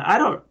man, I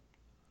don't.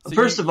 So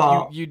First of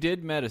all, you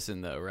did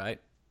medicine though, right?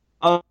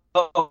 oh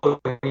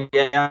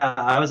yeah,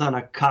 I was on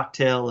a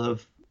cocktail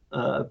of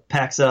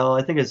Paxil.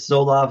 I think it's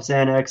Zoloft,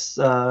 Xanax,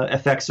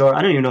 Effexor.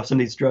 I don't even know if some of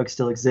these drugs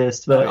still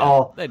exist, but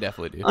all they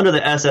definitely do under the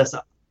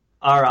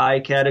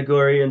SSRI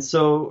category. And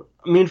so,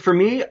 I mean, for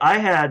me,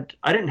 I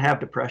didn't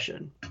have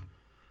depression.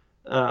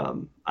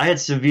 I had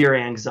severe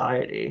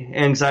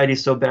anxiety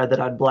so bad that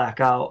I'd black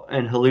out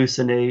and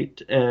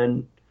hallucinate,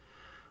 and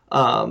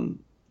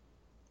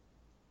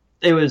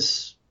it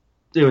was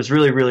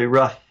really, really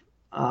rough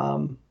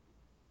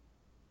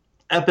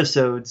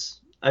episodes,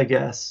 I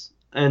guess.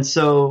 And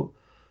so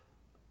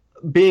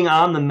being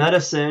on the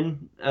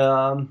medicine,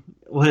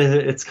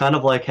 it's kind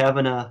of like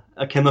having a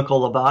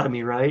chemical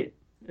lobotomy, right?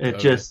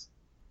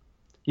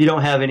 You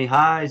don't have any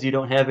highs, you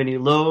don't have any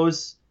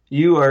lows.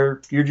 You're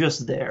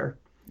just there.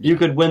 You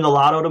could win the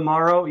lotto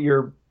tomorrow.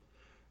 Your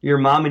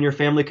mom and your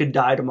family could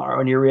die tomorrow,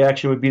 and your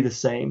reaction would be the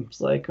same.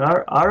 It's like,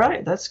 all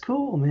right, that's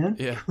cool, man.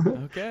 Yeah.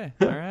 Okay.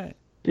 All right.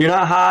 You're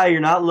not high,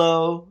 you're not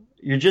low,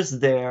 you're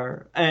just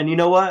there. And you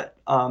know what?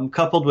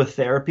 Coupled with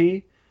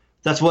therapy,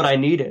 that's what I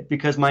needed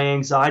because my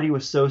anxiety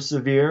was so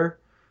severe.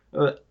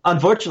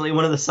 Unfortunately,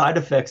 one of the side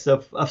effects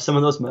of some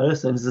of those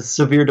medicines is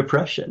severe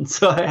depression.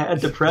 So I had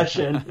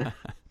depression.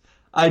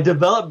 I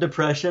developed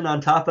depression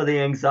on top of the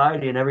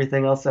anxiety and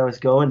everything else I was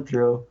going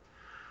through.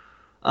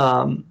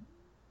 But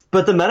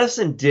the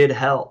medicine did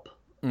help.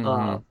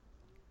 Mm-hmm.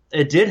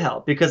 It did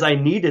help because I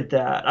needed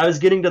that. I was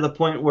getting to the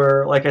point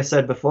where, like I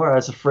said before, I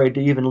was afraid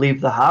to even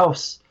leave the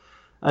house.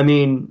 I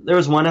mean, there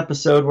was one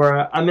episode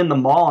where I'm in the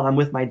mall and I'm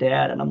with my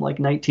dad and I'm like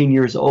 19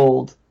 years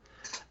old.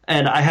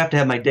 And I have to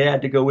have my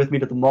dad to go with me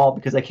to the mall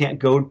because I can't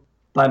go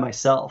by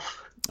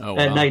myself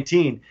at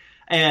 19.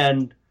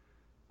 And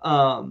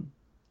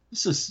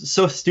this is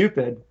so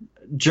stupid.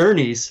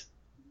 Journeys.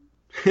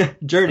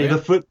 Journey,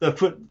 oh, yeah?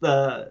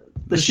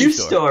 the shoe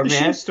store, man. The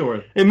shoe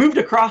store. It moved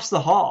across the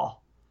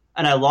hall,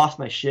 and I lost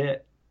my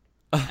shit.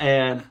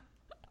 And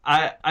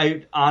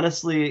I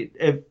honestly,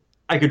 if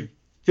I could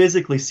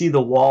physically see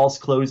the walls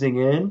closing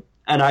in,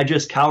 and I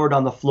just cowered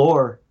on the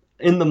floor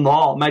in the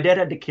mall. My dad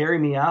had to carry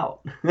me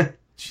out.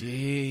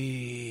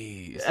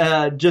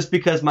 Jeez. Just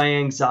because my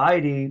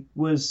anxiety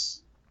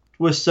was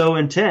so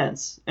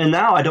intense. And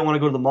now I don't want to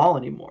go to the mall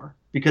anymore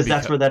because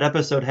that's where that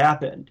episode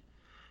happened.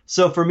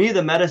 So for me,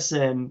 the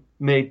medicine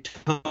made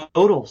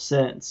total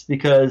sense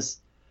because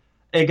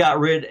it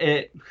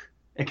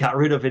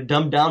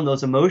dumbed down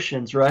those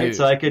emotions, right? Dude,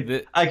 so I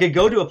could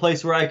go to a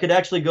place where I could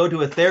actually go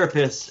to a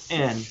therapist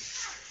and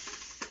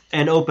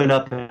open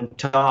up and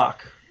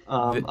talk.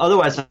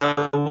 Otherwise,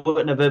 I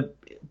wouldn't have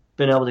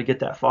been able to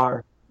get that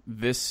far.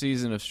 This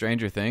season of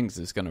Stranger Things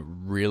is going to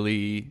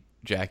really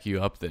jack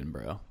you up then,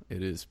 bro.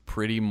 It is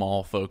pretty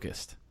mall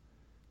focused.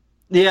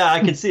 Yeah, I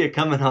can see it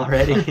coming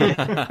already.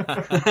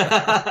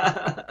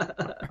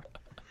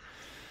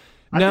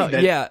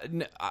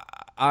 I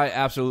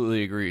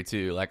absolutely agree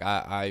too. Like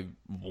I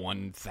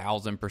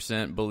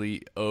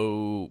 1000%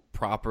 owe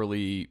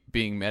properly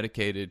being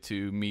medicated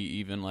to me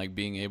even like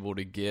being able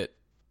to get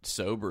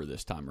sober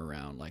this time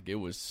around. Like it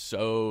was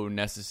so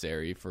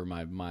necessary for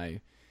my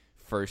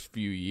first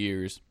few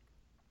years.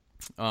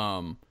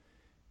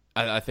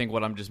 I think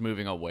what I'm just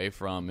moving away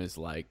from is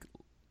like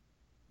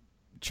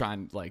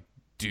trying like,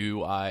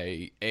 do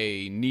I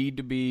need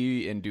to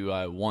be and do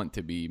I want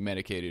to be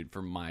medicated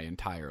for my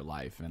entire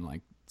life? And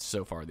like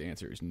so far the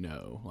answer is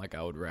no. Like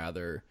I would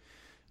rather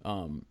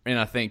and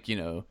I think,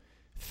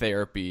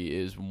 therapy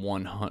is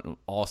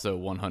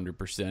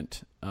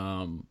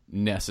 100%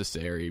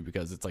 necessary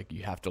because it's like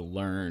you have to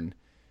learn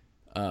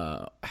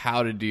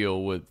how to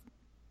deal with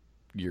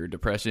your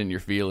depression, your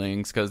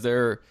feelings, because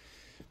there's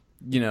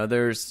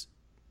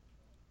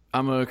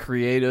I'm a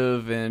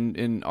creative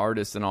and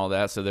artist and all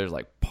that, so there's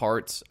like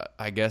parts,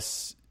 I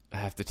guess I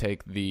have to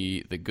take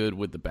the good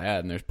with the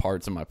bad, and there's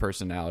parts of my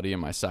personality and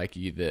my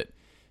psyche that,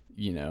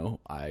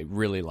 I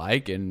really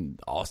like, and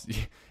also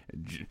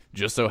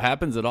just so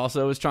happens it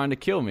also is trying to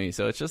kill me,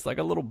 so it's just like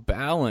a little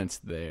balance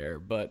there.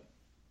 But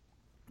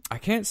I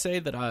can't say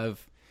that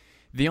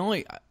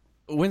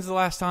when's the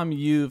last time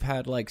you've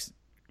had like,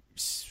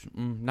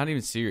 not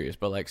even serious,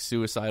 but like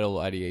suicidal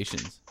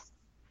ideations?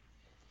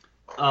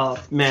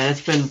 Oh man,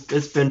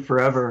 it's been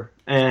forever.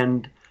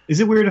 And is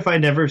it weird if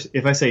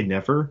I say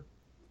never?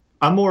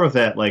 I'm more of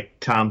that like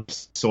Tom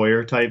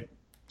Sawyer type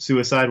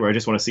suicide where I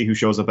just want to see who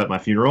shows up at my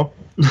funeral.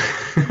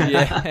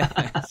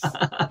 Yes.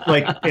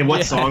 Like, and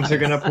what songs they're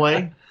gonna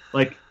play.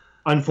 Like,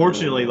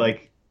 unfortunately,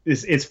 like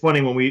it's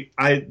funny when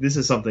this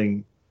is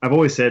something I've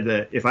always said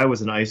that if my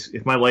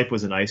life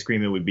was an ice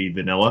cream, it would be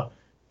vanilla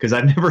because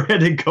I've never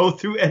had to go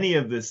through any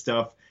of this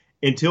stuff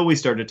until we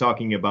started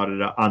talking about it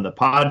on the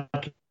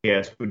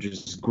podcast, which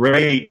is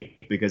great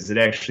because it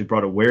actually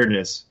brought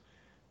awareness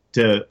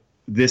to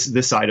this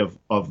side of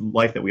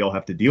life that we all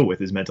have to deal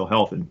with, is mental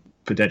health and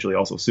potentially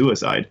also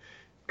suicide.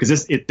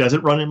 Because it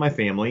doesn't run in my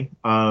family.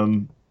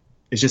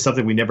 It's just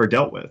something we never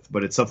dealt with,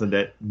 but it's something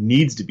that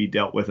needs to be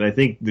dealt with. And I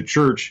think the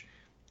church,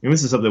 and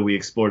this is something we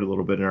explored a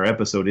little bit in our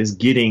episode, is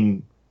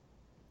getting,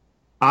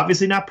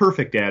 obviously not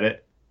perfect at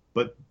it,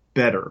 but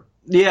better.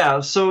 Yeah,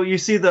 so you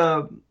see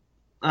the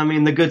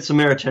Good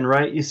Samaritan,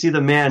 right? You see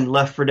the man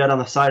left for dead on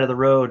the side of the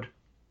road,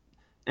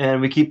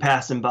 and we keep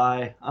passing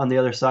by on the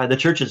other side. The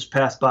churches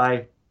pass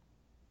by,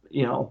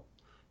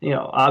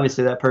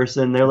 obviously that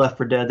person, they're left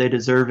for dead, they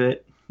deserve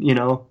it.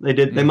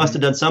 They must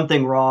have done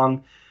something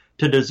wrong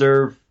to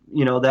deserve,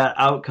 that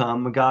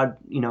outcome. God,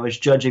 is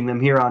judging them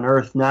here on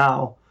earth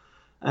now.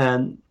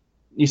 And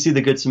you see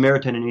the Good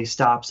Samaritan, and he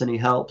stops and he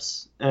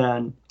helps.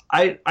 And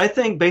I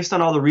think based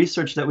on all the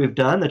research that we've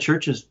done, the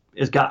church is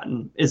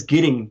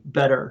getting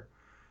better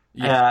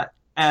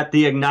at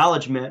the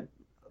acknowledgement.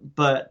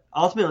 But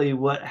ultimately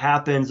what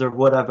happens, or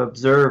what I've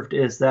observed,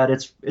 is that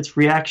it's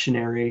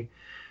reactionary.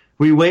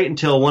 We wait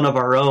until one of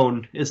our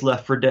own is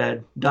left for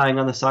dead, dying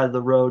on the side of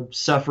the road,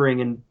 suffering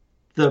in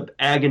the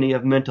agony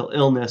of mental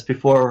illness,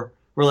 before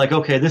we're like,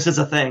 okay, this is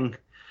a thing.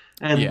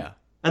 And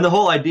the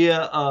whole idea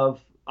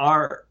of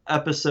our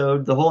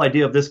episode, the whole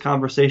idea of this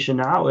conversation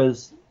now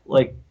is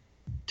like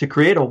to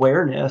create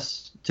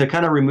awareness, to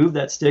kind of remove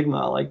that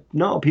stigma. Like,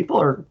 no, people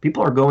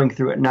are going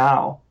through it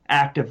now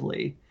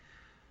actively.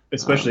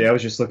 Especially, I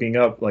was just looking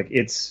up, like,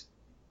 it's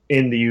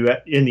in the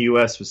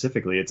U.S.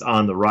 specifically, it's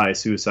on the rise.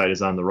 Suicide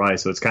is on the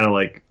rise. So it's kind of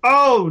like,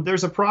 oh,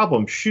 there's a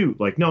problem. Shoot.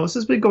 Like, no, this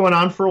has been going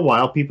on for a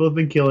while. People have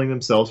been killing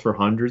themselves for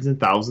hundreds and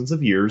thousands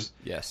of years.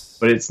 Yes.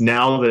 But it's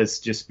now that it's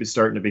just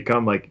starting to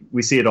become, like,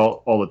 we see it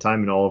all the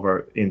time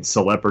in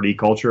celebrity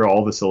culture.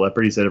 All the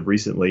celebrities that have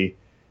recently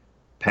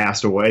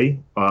passed away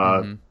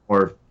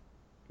or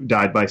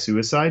died by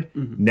suicide.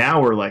 Mm-hmm.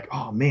 Now we're like,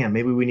 oh, man,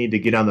 maybe we need to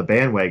get on the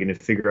bandwagon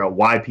and figure out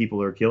why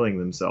people are killing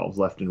themselves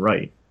left and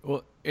right.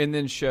 Well, and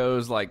then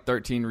shows like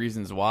 13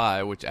 Reasons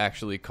Why, which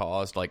actually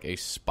caused like a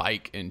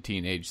spike in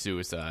teenage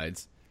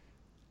suicides.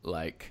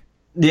 Like,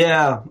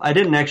 yeah, I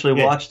didn't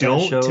actually watch that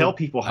show. Don't tell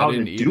people how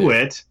to do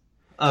it.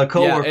 A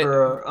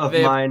coworker of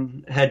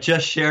mine had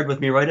just shared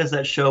with me right as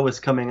that show was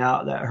coming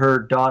out that her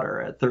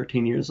daughter at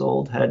 13 years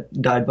old had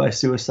died by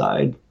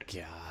suicide.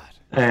 God.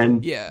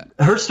 And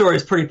her story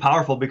is pretty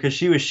powerful because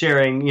she was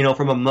sharing,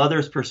 from a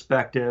mother's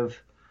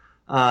perspective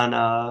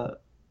on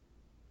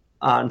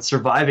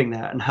surviving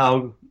that, and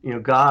how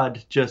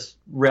God just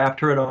wrapped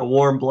her in a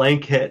warm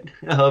blanket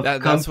of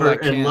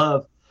comfort and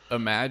love.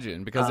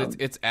 Imagine, because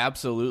it's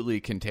absolutely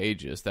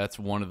contagious. That's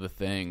one of the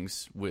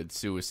things with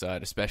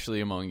suicide,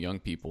 especially among young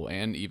people,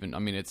 and even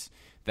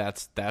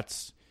that's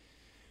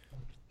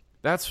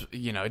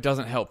it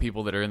doesn't help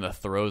people that are in the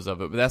throes of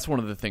it. But that's one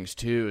of the things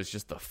too, is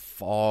just the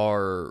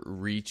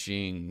far-reaching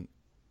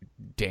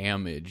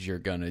damage you're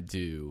gonna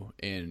do.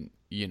 And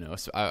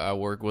so I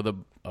work with a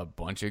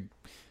bunch of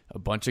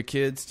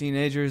kids,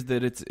 teenagers,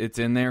 that it's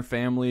in their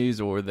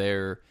families, or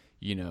they're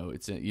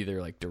it's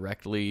either like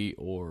directly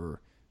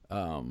or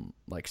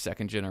like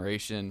second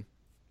generation.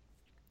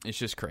 It's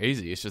just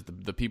crazy. It's just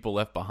the people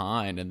left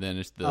behind, and then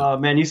it's the... Oh,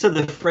 man, you said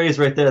the phrase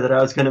right there that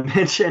I was going to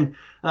mention.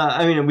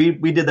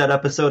 We did that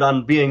episode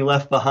on being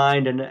left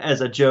behind and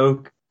as a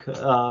joke,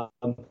 but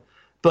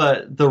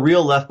the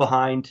real left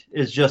behind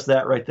is just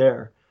that right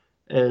there.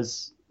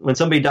 Is when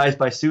somebody dies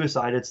by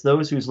suicide, it's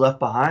those who's left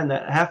behind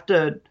that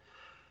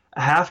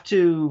have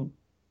to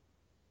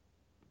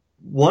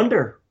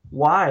wonder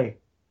why.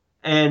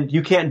 And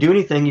you can't do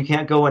anything. You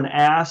can't go and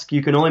ask.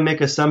 You can only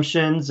make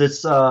assumptions.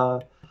 It's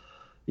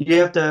you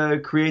have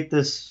to create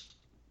this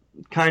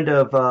kind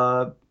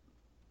of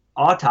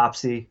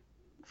autopsy,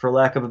 for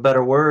lack of a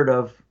better word,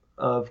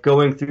 of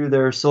going through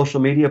their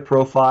social media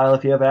profile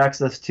if you have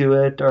access to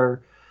it,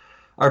 or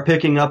are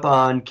picking up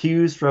on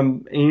cues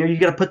from, you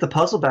got to put the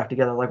puzzle back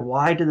together. Like,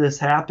 why did this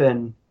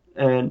happen?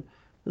 And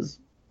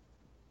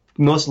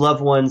most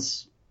loved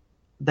ones,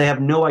 they have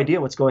no idea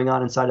what's going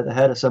on inside of the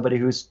head of somebody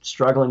who's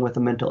struggling with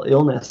a mental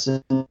illness,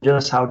 and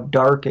just how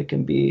dark it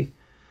can be.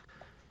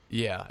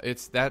 Yeah,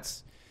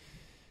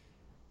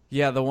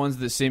 the ones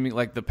that seeming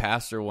like the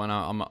pastor one,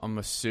 I'm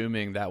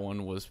assuming that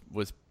one was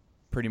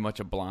pretty much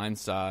a blind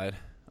side.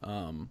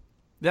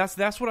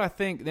 That's what I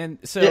think. Then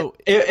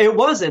it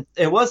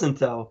wasn't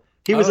though.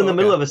 He was in the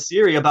middle of a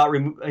series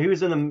he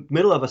was in the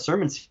middle of a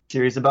sermon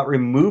series about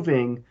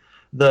removing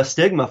the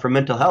stigma from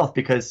mental health,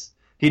 because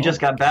he just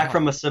got back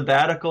from a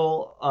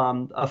sabbatical,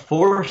 a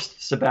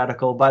forced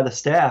sabbatical by the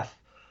staff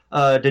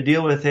to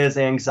deal with his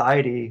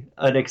anxiety,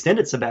 an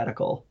extended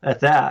sabbatical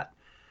at that.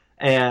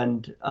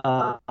 And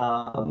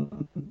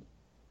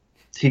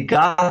he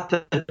got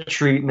the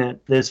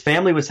treatment. His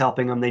family was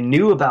helping him. They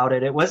knew about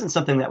it. It wasn't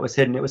something that was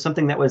hidden. It was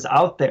something that was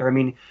out there. I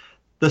mean,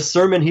 the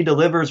sermon he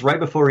delivers right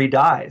before he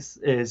dies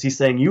is he's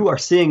saying, you are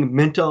seeing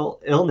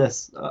mental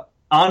illness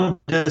on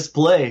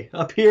display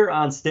up here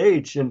on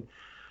stage. And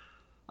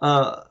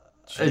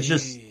It's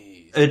just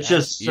Jeez, it's that's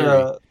just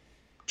eerie.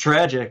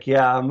 tragic.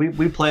 Yeah, and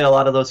we play a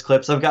lot of those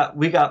clips.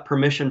 We got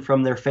permission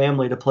from their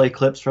family to play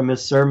clips from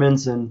his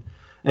sermons and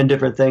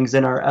different things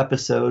in our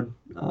episode.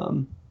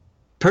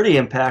 Pretty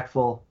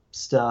impactful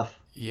stuff.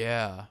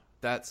 Yeah,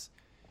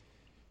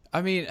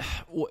 I mean,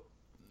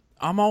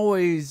 I'm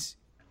always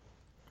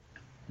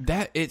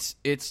that it's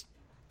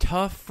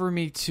tough for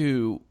me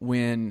too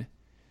when.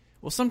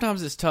 Well,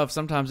 sometimes it's tough.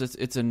 Sometimes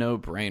it's a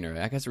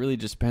no-brainer. I guess it really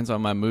just depends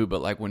on my mood.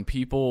 But like when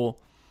people,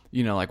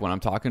 like when I'm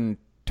talking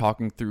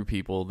through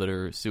people that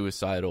are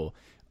suicidal,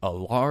 a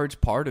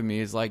large part of me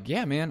is like,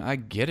 yeah, man, I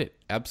get it.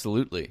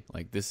 Absolutely.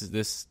 Like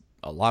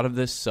a lot of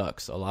this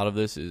sucks. A lot of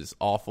this is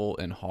awful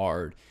and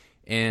hard.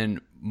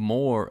 And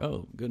more,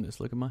 oh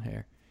goodness, look at my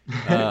hair.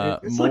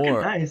 It's looking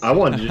nice. I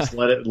want to just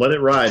let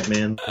it ride,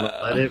 man.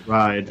 Let it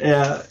ride.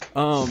 Yeah.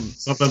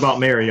 Something about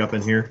Mary up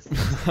in here.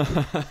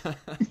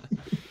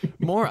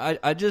 More,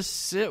 I just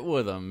sit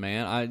with them,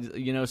 man.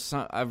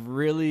 I've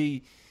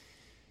really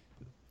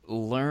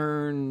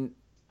learned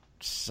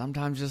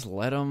sometimes just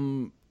let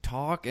them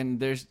talk.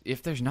 And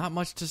if there's not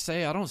much to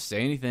say, I don't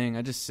say anything.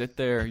 I just sit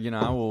there.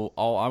 I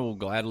will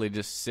gladly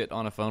just sit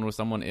on a phone with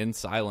someone in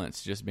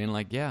silence, just being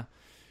like, yeah.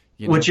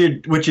 What you're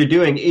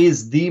doing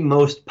is the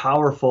most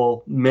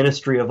powerful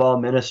ministry of all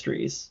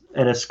ministries,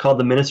 and it's called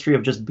the ministry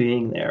of just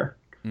being there.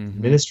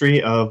 Mm-hmm.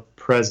 Ministry of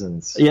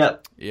presence. Yeah.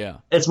 Yeah.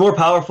 It's more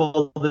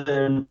powerful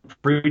than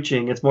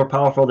preaching. It's more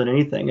powerful than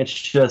anything. It's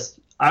just,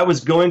 I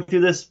was going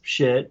through this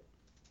shit.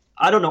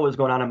 I don't know what was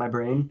going on in my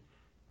brain,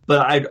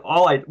 but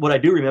what I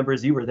do remember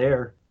is you were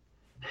there.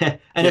 And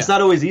It's not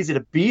always easy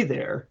to be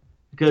there,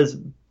 because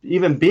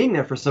even being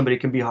there for somebody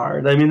can be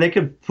hard. I mean, they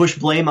can push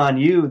blame on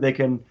you. They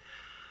can,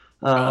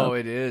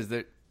 it is.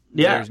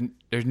 Yeah.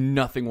 There's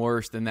nothing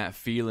worse than that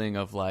feeling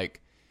of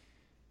like,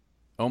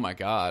 oh my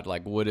God,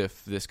 like what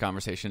if this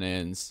conversation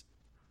ends,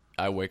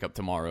 I wake up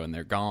tomorrow and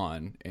they're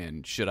gone,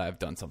 and should I have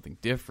done something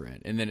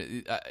different? And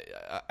then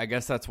I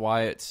guess that's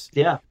why it's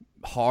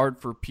hard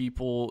for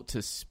people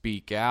to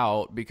speak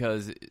out,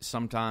 because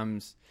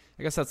sometimes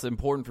I guess that's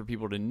important for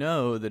people to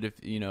know that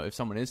if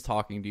someone is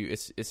talking to you,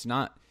 it's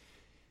not,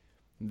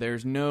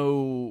 there's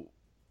no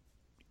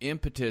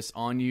impetus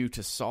on you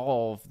to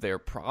solve their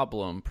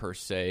problem per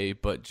se,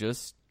 but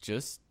just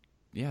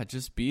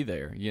be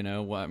there.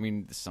 I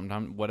mean,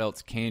 sometimes what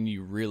else can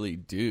you really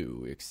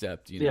do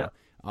except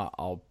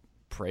I'll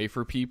pray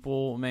for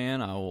people,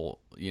 man. I will,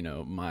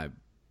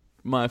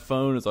 my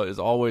phone is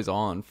always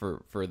on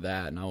for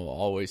that, and I will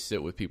always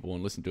sit with people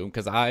and listen to them,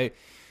 because I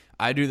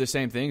do the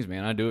same things,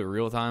 man. I do it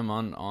real time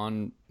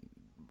on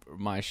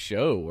my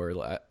show,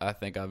 where I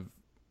think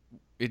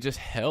it just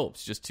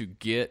helps just to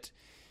get.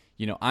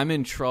 I'm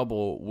in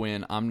trouble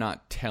when I'm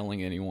not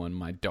telling anyone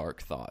my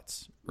dark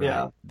thoughts.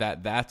 Right? Yeah.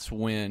 That's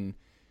when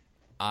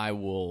I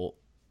will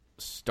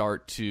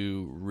start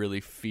to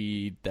really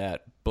feed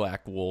that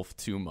black wolf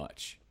too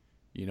much.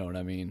 You know what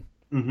I mean?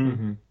 Mm-hmm.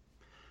 Mm-hmm.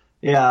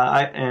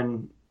 Yeah,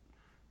 and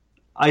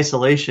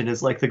isolation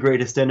is like the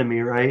greatest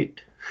enemy, right?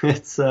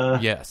 It's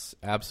yes,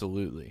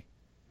 absolutely.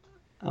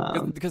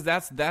 Because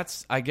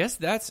that's I guess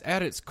that's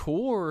at its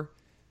core.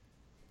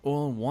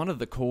 Well, one of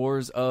the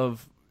cores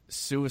of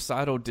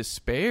suicidal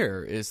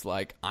despair is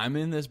like, I'm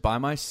in this by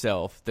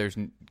myself.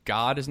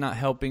 God is not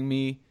helping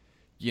me.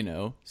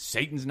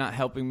 Satan's not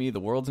helping me. The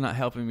world's not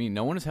helping me.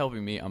 No one is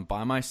helping me. I'm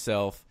by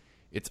myself.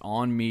 It's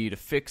on me to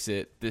fix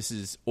it.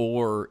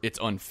 Or it's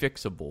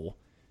unfixable.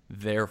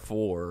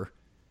 Therefore,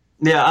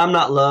 yeah, I'm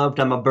not loved.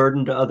 I'm a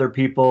burden to other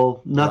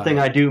people. Nothing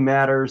Right. I do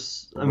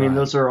matters. I mean,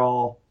 those are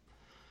all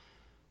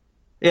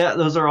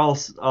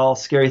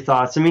scary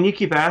thoughts. I mean, you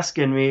keep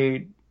asking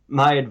me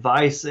my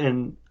advice,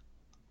 and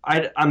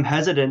I'm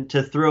hesitant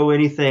to throw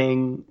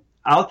anything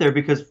out there,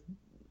 because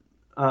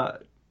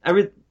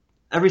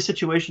every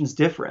situation is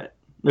different.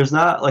 There's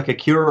not like a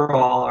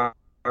cure-all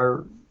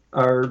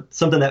or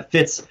something that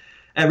fits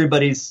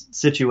everybody's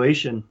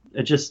situation.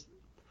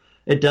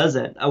 It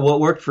doesn't. What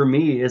worked for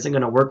me isn't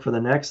going to work for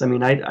the next. I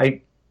mean,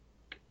 I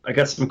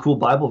got some cool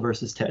Bible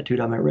verses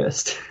tattooed on my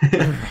wrist.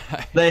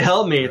 Right. They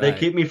help me. Right. They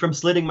keep me from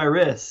slitting my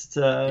wrist.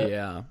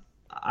 yeah.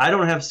 I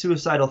don't have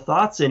suicidal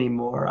thoughts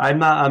anymore. I'm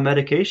not on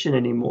medication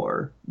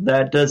anymore.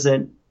 That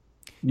doesn't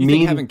You mean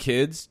think having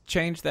kids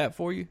changed that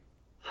for you?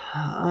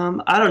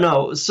 I don't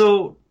know.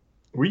 So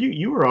Were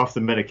you were off the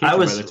medication I by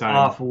was the time?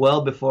 off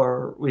well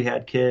before we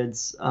had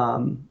kids.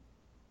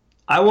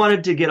 I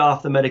wanted to get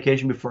off the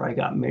medication before I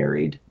got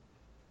married.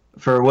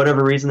 For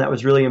whatever reason, that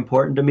was really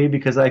important to me,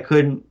 because I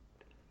couldn't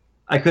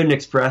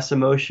express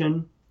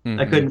emotion. Mm-hmm.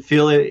 I couldn't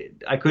feel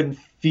it. I couldn't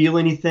feel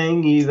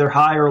anything, either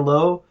high or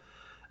low.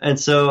 And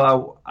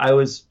so I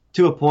was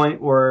to a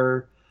point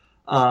where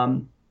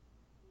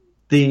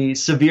the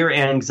severe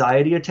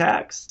anxiety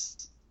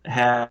attacks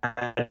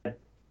had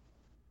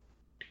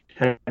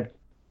been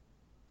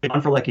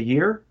on for like a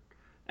year.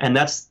 And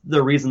that's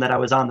the reason that I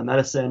was on the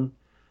medicine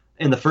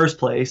in the first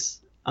place.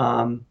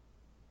 And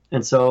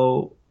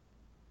so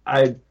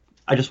I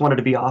just wanted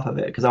to be off of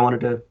it, because I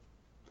wanted to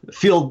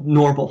feel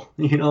normal,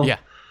 Yeah.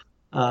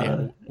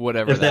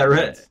 Whatever if that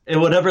means.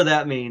 whatever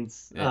that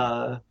means.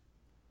 Yeah.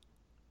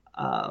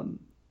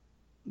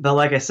 But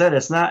like I said,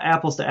 it's not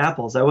apples to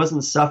apples. I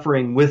wasn't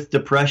suffering with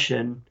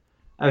depression.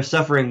 I was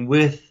suffering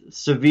with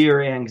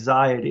severe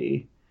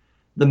anxiety.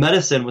 The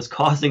medicine was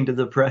causing the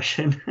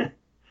depression,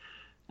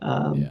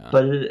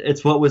 but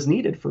it's what was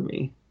needed for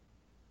me.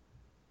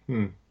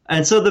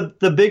 And so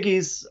the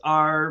biggies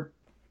are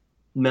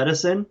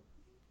medicine.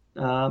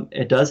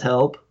 It does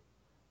help.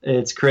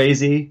 It's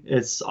crazy.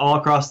 It's all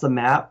across the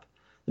map.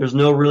 There's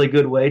no really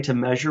good way to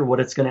measure what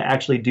it's going to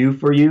actually do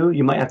for you.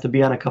 You might have to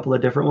be on a couple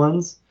of different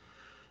ones.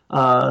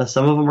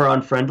 Some of them are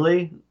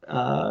unfriendly.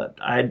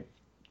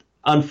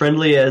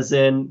 Unfriendly as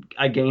in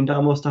I gained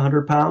almost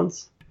 100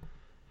 pounds.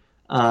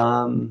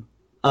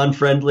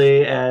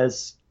 Unfriendly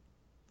as,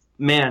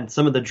 man,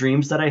 some of the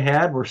dreams that I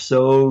had were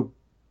so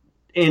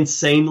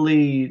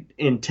insanely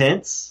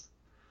intense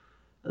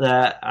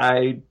that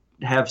I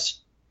have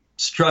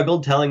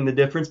struggled telling the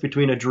difference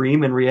between a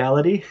dream and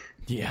reality.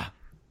 Yeah.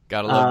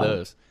 Gotta love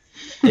those.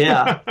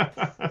 Yeah.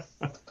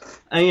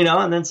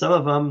 And then some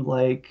of them,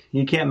 like,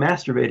 you can't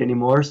masturbate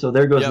anymore, so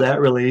there goes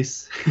that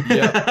release.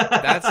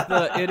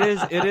 It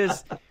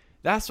is.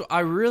 That's what I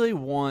really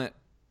want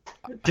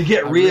to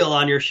get real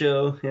on your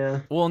show.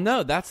 Yeah. Well,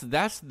 no, that is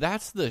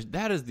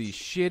the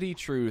shitty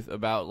truth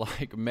about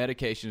like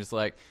medication. It's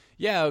like,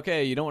 yeah,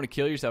 okay, you don't want to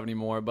kill yourself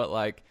anymore, but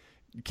like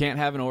you can't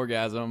have an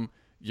orgasm,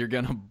 you're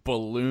gonna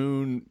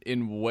balloon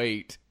in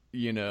weight.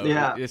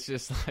 Yeah. It's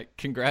just like,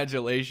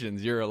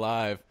 congratulations, you're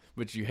alive,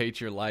 but you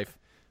hate your life.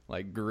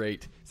 Like,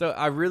 great. So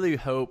I really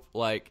hope,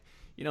 like,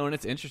 and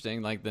it's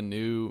interesting, like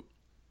we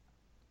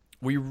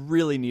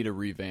really need a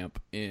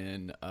revamp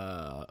in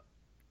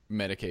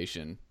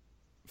medication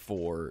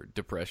for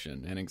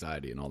depression and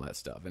anxiety and all that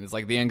stuff. And it's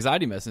like the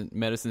anxiety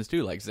medicines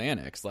too, like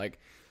Xanax. Like,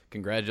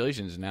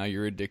 congratulations, now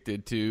you're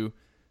addicted to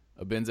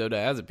a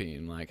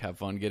benzodiazepine. Like, have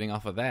fun getting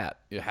off of that.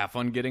 Have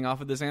fun getting off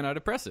of this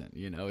antidepressant.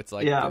 It's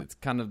like, it's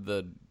kind of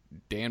the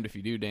damned if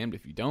you do, damned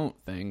if you don't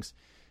things.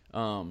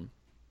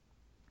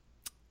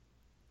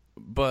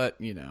 But,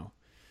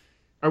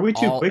 are we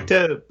too quick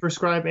to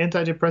prescribe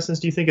antidepressants,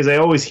 do you think? Because I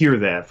always hear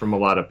that from a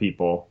lot of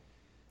people.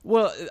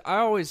 Well, I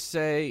always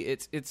say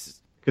it's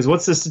because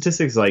what's the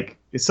statistics like?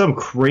 It's some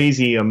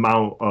crazy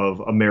amount of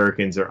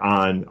Americans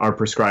are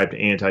prescribed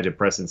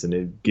antidepressants in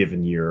a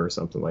given year or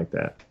something like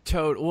that.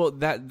 Well,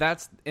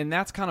 that's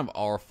kind of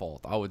our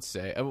fault, I would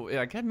say.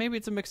 I guess maybe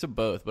it's a mix of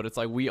both, but it's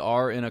like we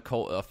are in a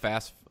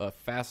fast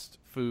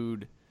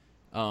food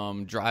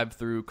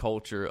drive-through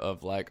culture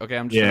of like, okay,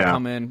 I'm just gonna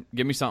come in,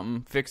 give me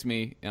something, fix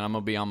me, and I'm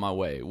gonna be on my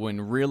way.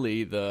 When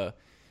really the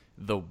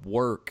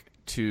work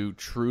to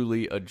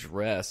truly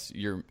address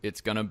it's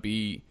gonna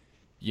be,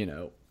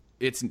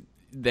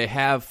 they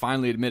have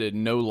finally admitted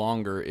no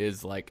longer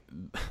is like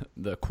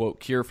the quote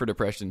cure for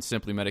depression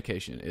simply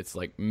medication. It's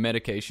like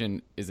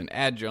medication is an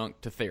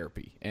adjunct to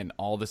therapy and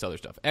all this other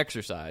stuff.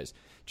 Exercise,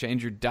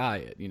 change your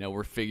diet.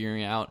 We're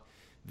figuring out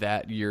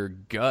that your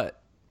gut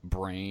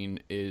brain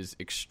is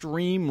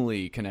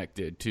extremely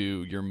connected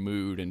to your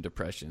mood and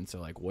depression.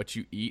 So like what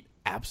you eat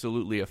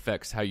absolutely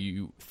affects how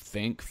you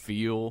think,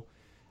 feel,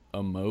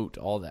 emote,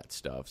 all that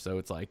stuff. So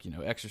it's like,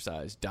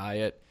 exercise,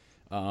 diet,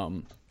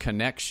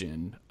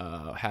 connection,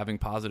 having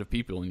positive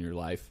people in your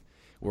life.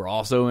 We're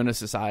also in a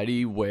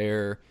society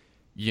where,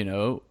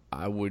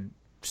 I would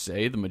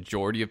say the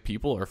majority of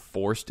people are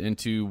forced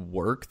into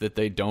work that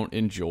they don't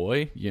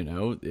enjoy.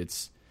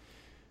 It's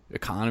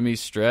economy,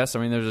 stress.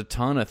 I mean, there's a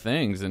ton of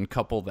things, and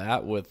couple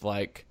that with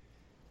like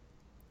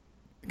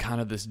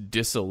kind of this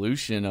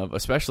dissolution of,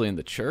 especially in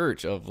the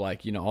church, of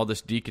like, all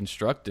this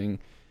deconstruction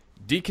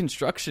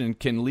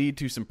can lead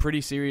to some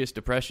pretty serious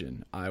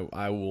depression.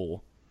 I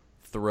will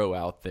throw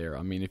out there.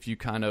 I mean, if you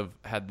kind of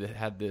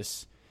had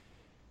this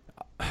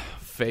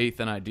faith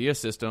and idea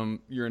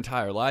system your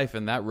entire life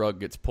and that rug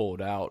gets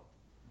pulled out,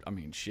 I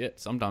mean, shit,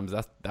 sometimes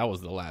that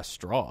was the last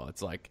straw.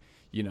 It's like,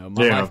 my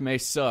life may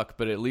suck,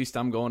 but at least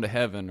I'm going to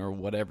heaven, or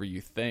whatever you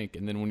think.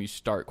 And then when you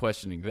start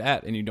questioning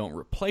that and you don't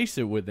replace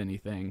it with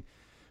anything,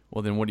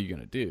 well, then what are you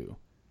going to do?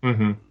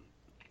 Mm-hmm.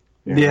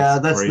 Yeah,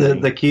 that's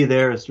the key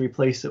there, is to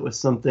replace it with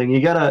something.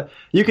 You can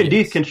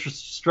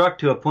deconstruct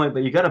to a point,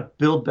 but you got to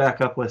build back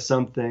up with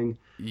something.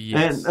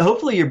 Yes. And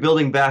hopefully you're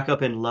building back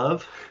up in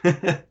love.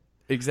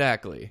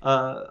 Exactly.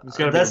 It's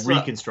got to be a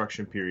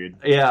reconstruction period.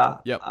 Yeah.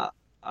 Yep.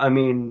 I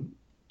mean,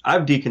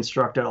 I've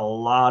deconstructed a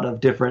lot of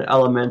different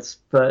elements,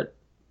 but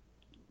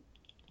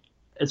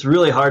it's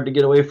really hard to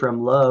get away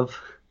from love.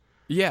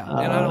 Yeah,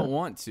 and I don't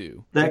want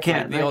to. That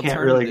can't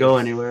really go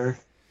anywhere.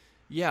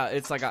 Yeah,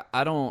 it's like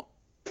I don't.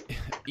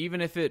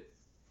 Even if it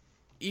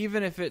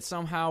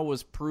somehow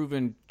was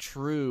proven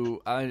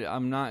true,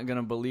 I'm not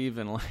gonna believe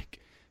in like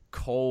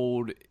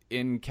cold,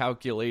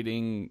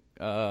 incalculating,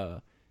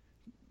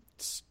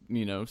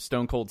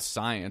 stone cold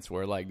science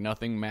where like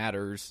nothing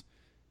matters.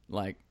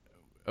 Like,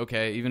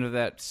 okay, even if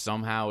that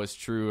somehow is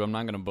true, I'm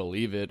not gonna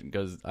believe it,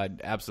 because I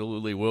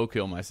absolutely will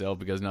kill myself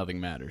because nothing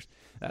matters.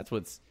 That's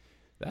what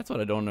I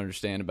don't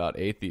understand about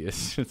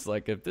atheists. It's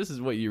like, if this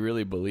is what you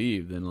really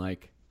believe, then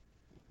like,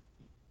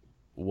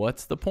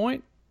 what's the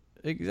point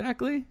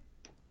exactly?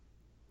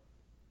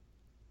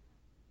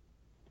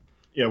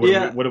 Yeah.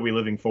 What are we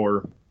living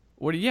for?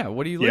 What are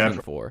you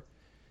living for?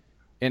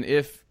 And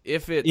if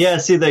it's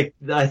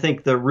I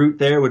think the root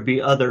there would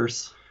be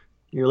others.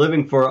 You're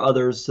living for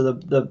others to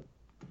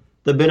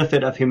the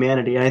benefit of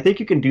humanity, and I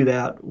think you can do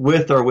that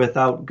with or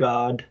without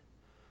God.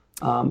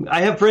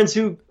 I have friends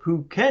who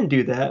can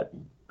do that.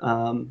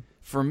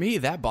 For me,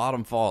 that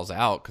bottom falls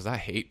out because I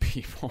hate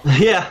people.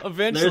 Yeah.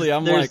 Eventually,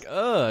 I'm like,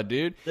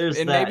 dude. There's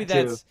and that maybe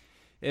too. that's,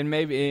 and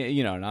maybe,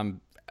 you know, and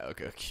I'm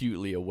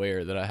acutely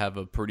aware that I have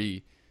a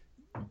pretty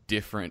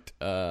different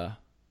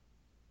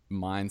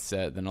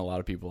mindset than a lot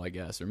of people, I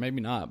guess, or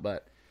maybe not.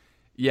 But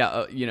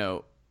yeah, you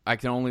know, I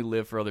can only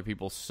live for other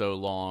people so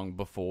long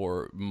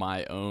before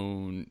my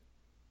own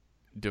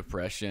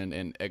depression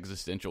and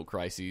existential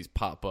crises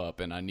pop up,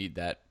 and I need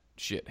that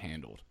shit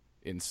handled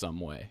in some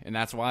way. And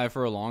that's why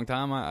for a long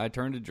time I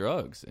turned to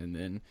drugs, and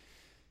then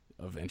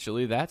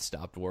eventually that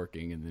stopped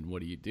working. And then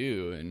what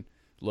do? And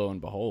lo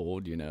and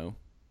behold, you know,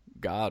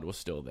 God was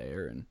still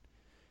there, and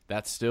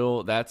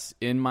that's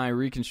in my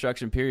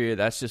reconstruction period.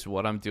 That's just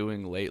what I'm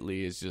doing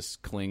lately, is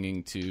just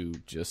clinging to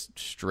just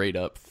straight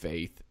up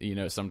faith. You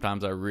know,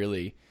 sometimes I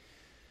really,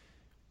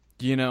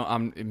 you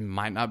know,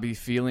 might not be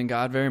feeling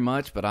God very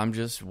much, but I'm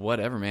just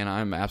whatever, man.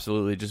 I'm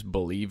absolutely just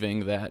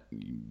believing that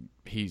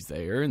He's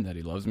there and that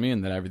He loves me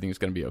and that everything's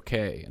going to be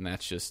okay. And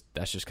that's just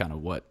kind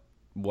of what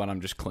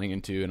I'm just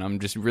clinging to. And I'm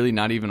just really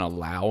not even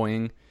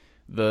allowing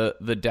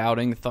the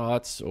doubting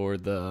thoughts or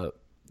the,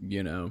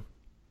 you know,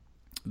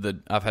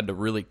 I've had to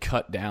really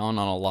cut down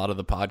on a lot of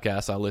the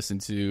podcasts I listen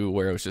to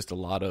where it was just a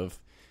lot of,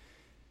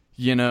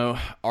 you know,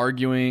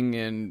 arguing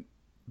and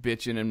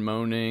bitching and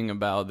moaning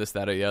about this,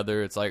 that, or the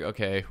other. It's like,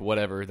 okay,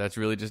 whatever. That's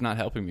really just not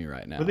helping me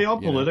right now. Were they all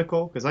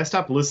political? Because I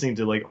stopped listening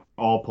to like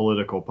all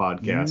political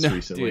podcasts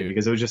recently,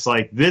 because it was just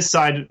like this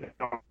side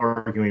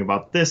arguing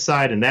about this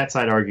side and that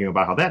side arguing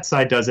about how that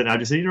side does it. And I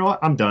just said, you know what?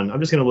 I'm done. I'm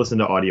just going to listen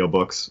to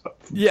audiobooks.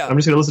 Yeah. I'm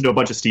just going to listen to a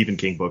bunch of Stephen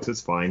King books.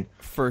 It's fine.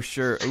 For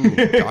sure. Ooh,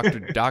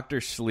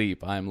 Dr.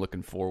 Sleep. I'm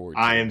looking forward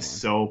to I am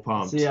so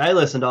pumped. See, I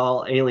listen to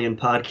all alien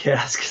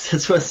podcasts because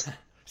that's what's...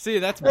 See,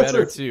 that's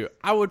better too.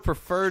 I would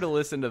prefer to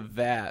listen to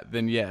that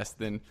than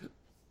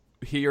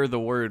hear the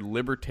word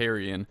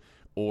libertarian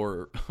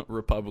or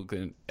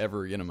Republican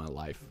ever again in my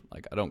life.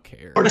 Like, I don't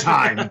care. Or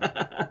time.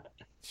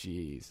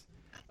 Jeez.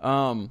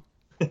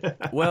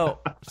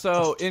 Well,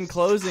 so in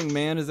closing,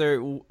 man,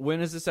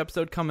 when is this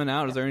episode coming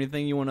out? Is there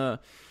anything you want to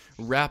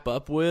wrap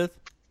up with?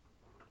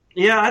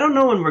 Yeah, I don't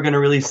know when we're going to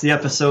release the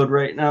episode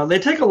right now. They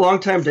take a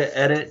long time to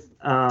edit.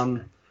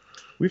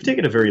 We've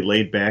taken a very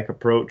laid-back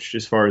approach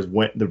as far as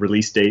when the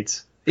release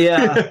dates.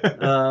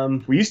 Yeah.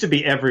 We used to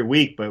be every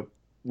week, but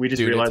we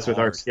just realized with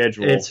our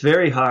schedule. It's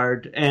very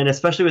hard, and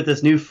especially with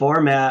this new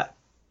format.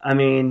 I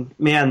mean,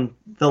 man,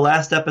 the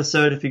last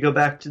episode, if you go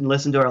back and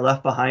listen to our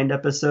Left Behind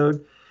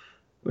episode,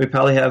 we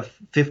probably have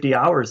 50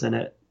 hours in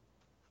it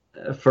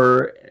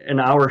for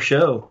an hour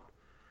show.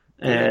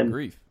 And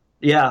grief.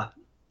 Yeah,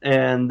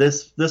 and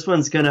this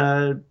one's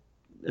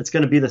it's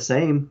going to be the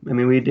same. I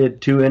mean, we did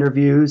 2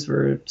 interviews.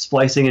 We're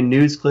splicing in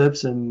news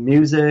clips and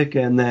music,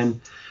 and then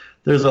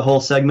there's a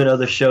whole segment of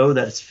the show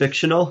that's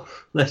fictional.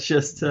 That's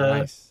just,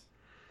 nice.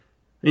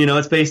 You know,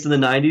 it's based in the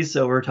 90s,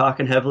 so we're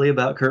talking heavily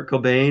about Kurt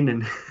Cobain.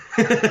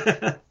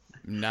 And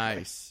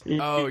nice.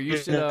 Oh, you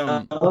should...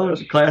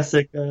 it's a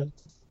classic.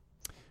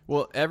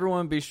 Well,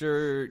 everyone be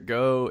sure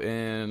go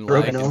and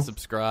like and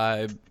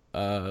subscribe.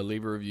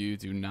 Leave a review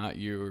to Not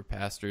Your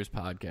Pastor's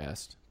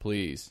Podcast.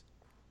 Please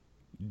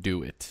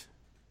do it.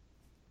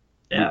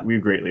 Yeah, we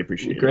greatly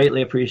appreciate it.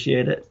 Greatly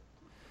appreciate it.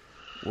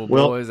 Well,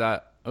 boys,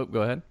 go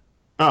ahead.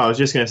 Oh, I was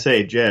just going to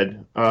say,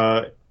 Jed,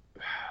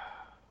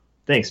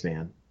 thanks,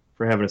 man,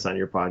 for having us on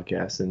your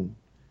podcast. And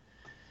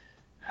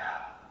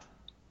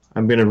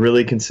I'm going to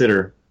really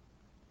consider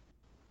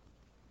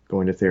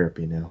going to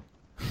therapy now.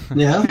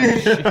 Yeah?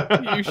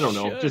 I don't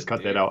know. Just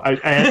cut that out.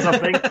 I had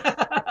something.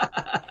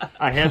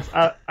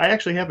 I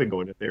actually have been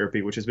going to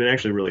therapy, which has been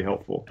actually really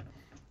helpful.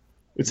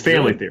 It's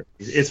family therapy.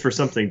 It's for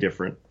something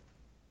different.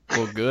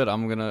 Well, good.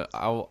 I'm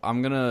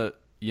gonna,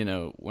 you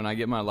know, when I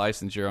get my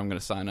licensure, I'm gonna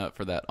sign up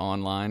for that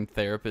online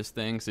therapist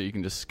thing, so you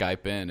can just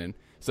Skype in, and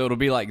so it'll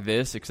be like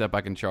this, except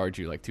I can charge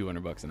you like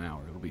 $200 an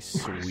hour. It'll be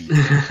sweet.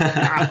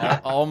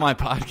 all my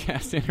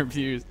podcast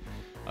interviews,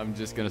 I'm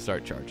just gonna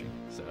start charging.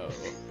 So,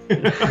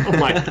 oh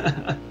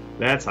my,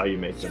 that's how you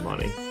make the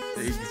money.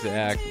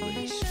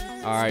 Exactly.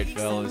 All right,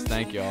 fellas.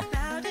 Thank y'all.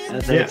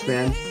 Thanks,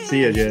 man.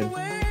 See ya, Jed.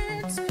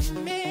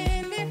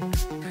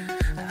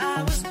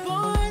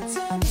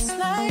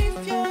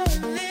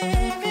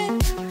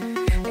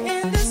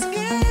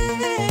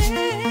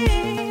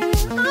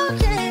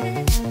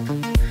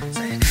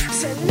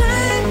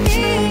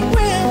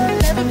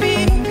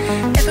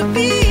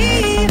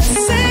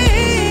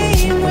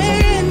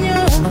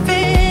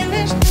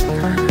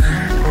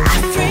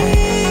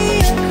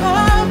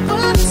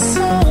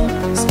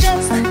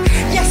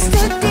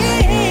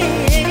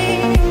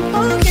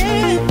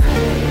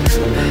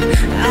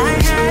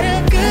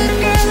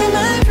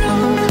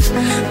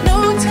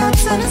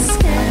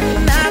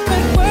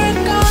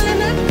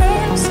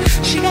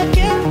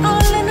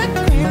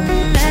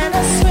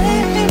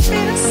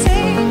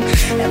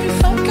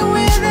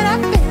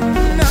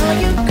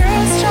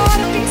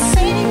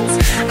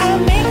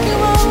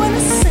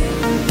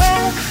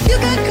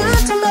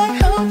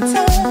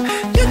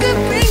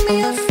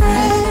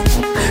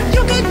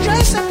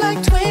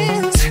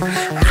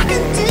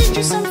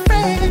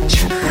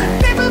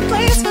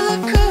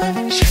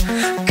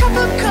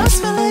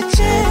 full of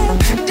jazz.